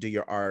afraid to do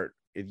your art.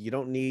 You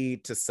don't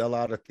need to sell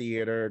out a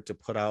theater to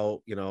put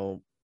out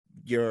your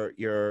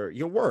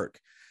work.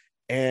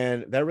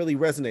 And that really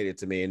resonated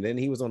to me. And then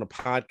he was on a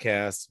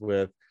podcast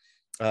with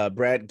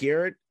Brad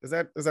Garrett. Is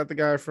that the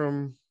guy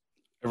from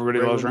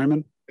Everybody Loves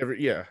Raymond?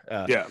 Yeah.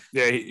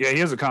 He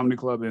has a comedy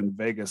club in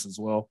Vegas as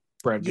well.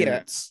 Brad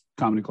Garrett's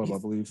comedy club, I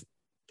believe.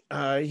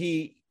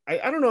 I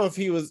don't know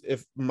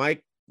if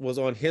Mike was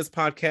on his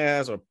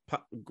podcast or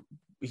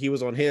he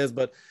was on his,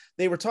 but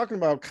they were talking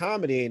about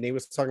comedy, and they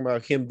was talking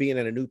about him being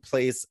in a new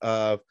place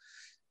of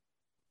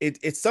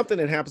it's something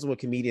that happens with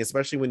comedians,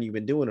 especially when you've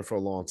been doing it for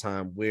a long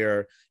time,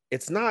 where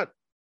it's not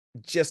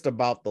just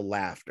about the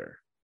laughter.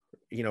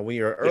 When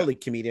you're an early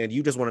comedian,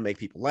 you just want to make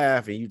people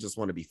laugh and you just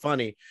want to be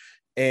funny.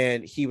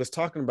 And he was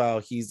talking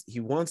about he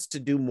wants to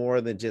do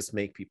more than just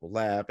make people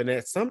laugh, and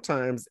that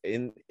sometimes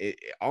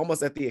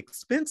almost at the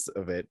expense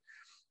of it,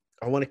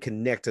 I want to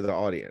connect to the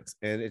audience.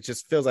 And it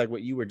just feels like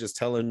what you were just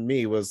telling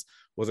me was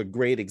a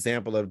great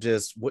example of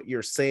just what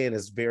you're saying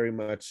is very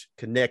much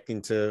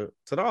connecting to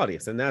the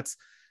audience. And that's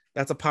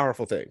a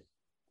powerful thing.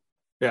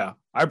 Yeah.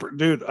 A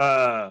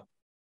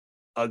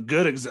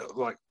good example,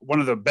 like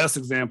one of the best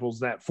examples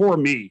that for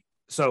me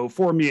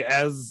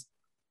as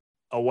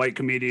a white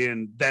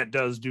comedian that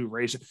does do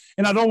race,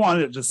 and I don't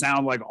want it to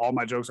sound like all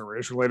my jokes are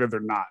race related. They're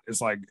not.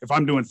 It's like, if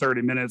I'm doing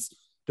 30 minutes,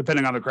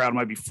 depending on the crowd, it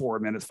might be 4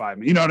 minutes, 5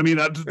 minutes. You know what I mean?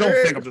 I just don't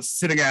think I'm just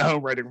sitting at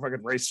home writing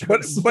fucking race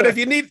jokes. But if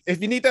you need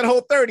that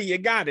whole 30, you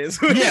got it.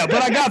 Yeah,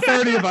 but I got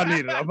 30 if I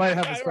need it. I might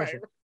have a special.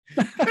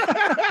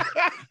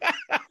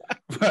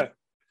 But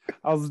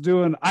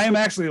I am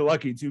actually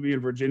lucky to be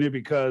in Virginia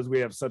because we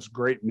have such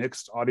great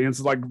mixed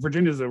audiences. Like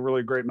Virginia is a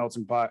really great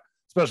melting pot,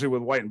 especially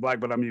with white and black.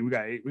 But I mean, we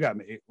got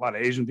a lot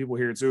of Asian people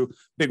here too.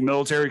 Big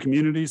military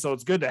community, so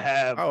it's good to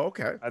have. Oh,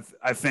 okay.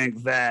 I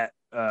think that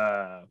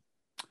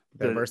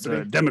diversity,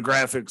 the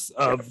demographics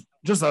of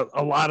just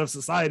a lot of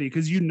society,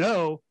 because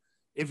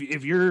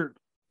if you're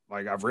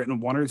like, I've written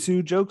 1 or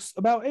 2 jokes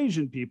about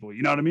Asian people,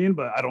 you know what I mean?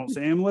 But I don't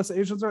say them unless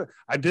Asians are.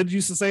 I did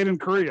used to say it in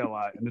Korea a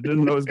lot, and it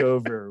didn't always go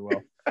very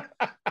well.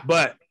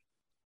 But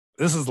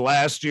this is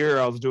last year.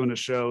 I was doing a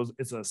show.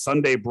 It's a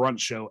Sunday brunch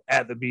show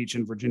at the beach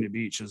in Virginia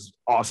Beach. It's an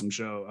awesome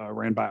show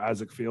ran by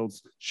Isaac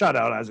Fields. Shout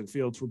out Isaac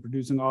Fields for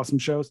producing awesome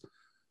shows.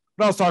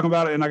 But I was talking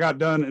about it, and I got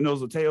done, and it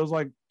was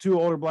like 2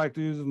 older black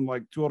dudes and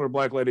like 2 older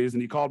black ladies,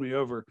 and he called me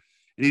over,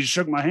 and he just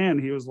shook my hand.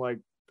 He was like,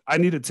 I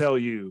need to tell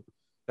you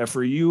that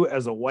for you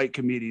as a white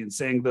comedian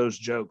saying those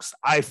jokes,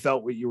 I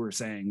felt what you were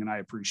saying, and I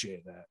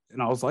appreciate that.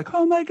 And I was like,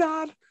 oh my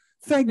God,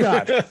 thank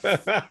God.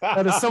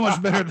 That is so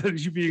much better than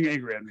you being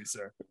angry at me,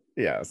 sir.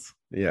 Yes.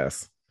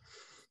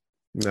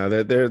 No,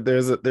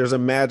 there's a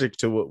magic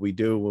to what we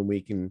do when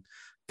we can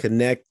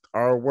connect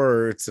our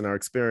words and our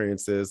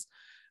experiences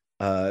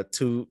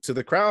to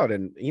the crowd.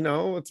 And,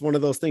 it's one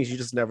of those things, you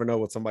just never know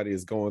what somebody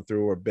is going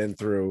through or been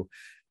through.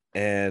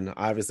 And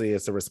obviously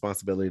it's a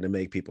responsibility to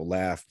make people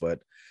laugh. But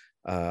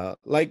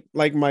like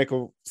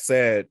Michael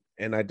said,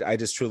 and I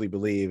just truly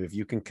believe if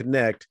you can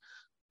connect,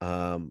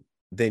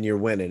 then you're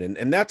winning.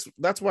 And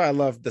that's why I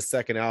love the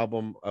second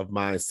album of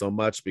mine so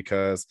much,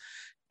 because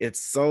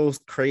it's so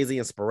crazy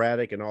and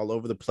sporadic and all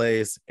over the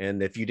place.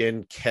 And if you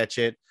didn't catch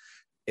it,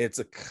 it's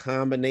a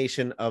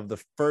combination of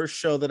the first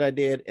show that I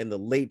did and the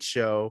late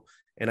show,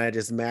 and I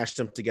just mashed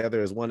them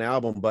together as one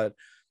album. But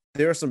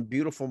there are some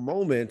beautiful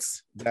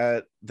moments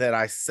that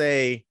I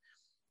say,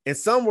 and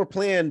some were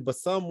planned, but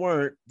some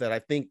weren't, that I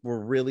think were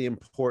really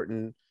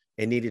important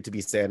and needed to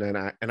be said.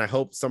 And I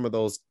hope some of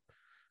those,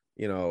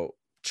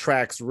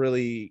 tracks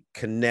really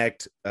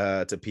connect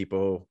to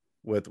people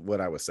with what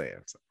I was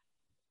saying. So.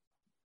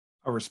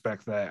 I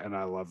respect that, and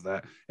I love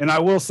that. And I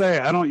will say,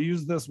 I don't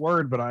use this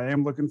word, but I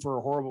am looking for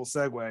a horrible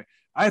segue.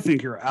 I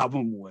think your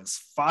album was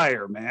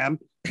fire, man.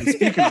 And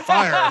speaking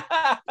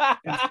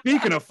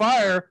of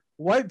fire,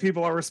 white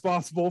people are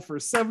responsible for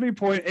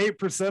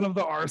 70.8% of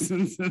the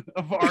arson in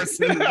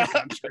the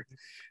country.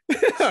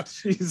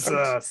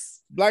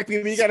 Jesus, black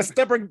people, you gotta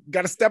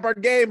step our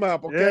game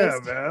up, okay? Yeah,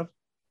 man.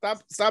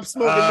 Stop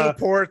smoking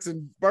Newports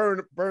and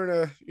burn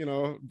a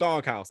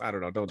doghouse. I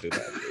don't know. Don't do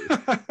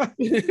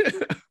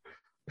that.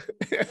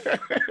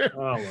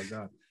 Oh my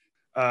God.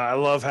 I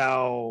love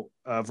how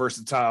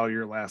versatile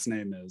your last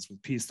name is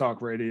with Peace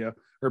Talk Radio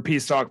or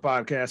Peace Talk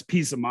Podcast.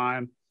 Peace of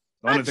Mind.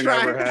 The only thing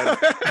I ever had.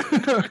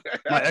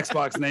 My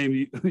Xbox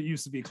name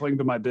used to be Cling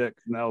to My Dick,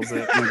 and that was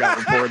it. And it got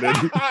reported.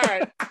 All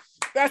right.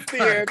 That's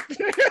the end.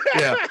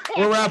 Yeah,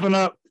 we're wrapping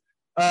up.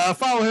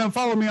 Follow him.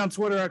 Follow me on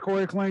Twitter at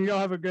Corey Kling. Y'all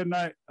have a good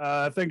night.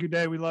 Thank you,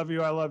 Dave. We love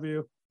you. I love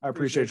you. I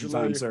appreciate your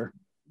time, sir.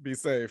 Be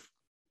safe.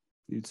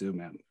 You too,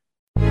 man.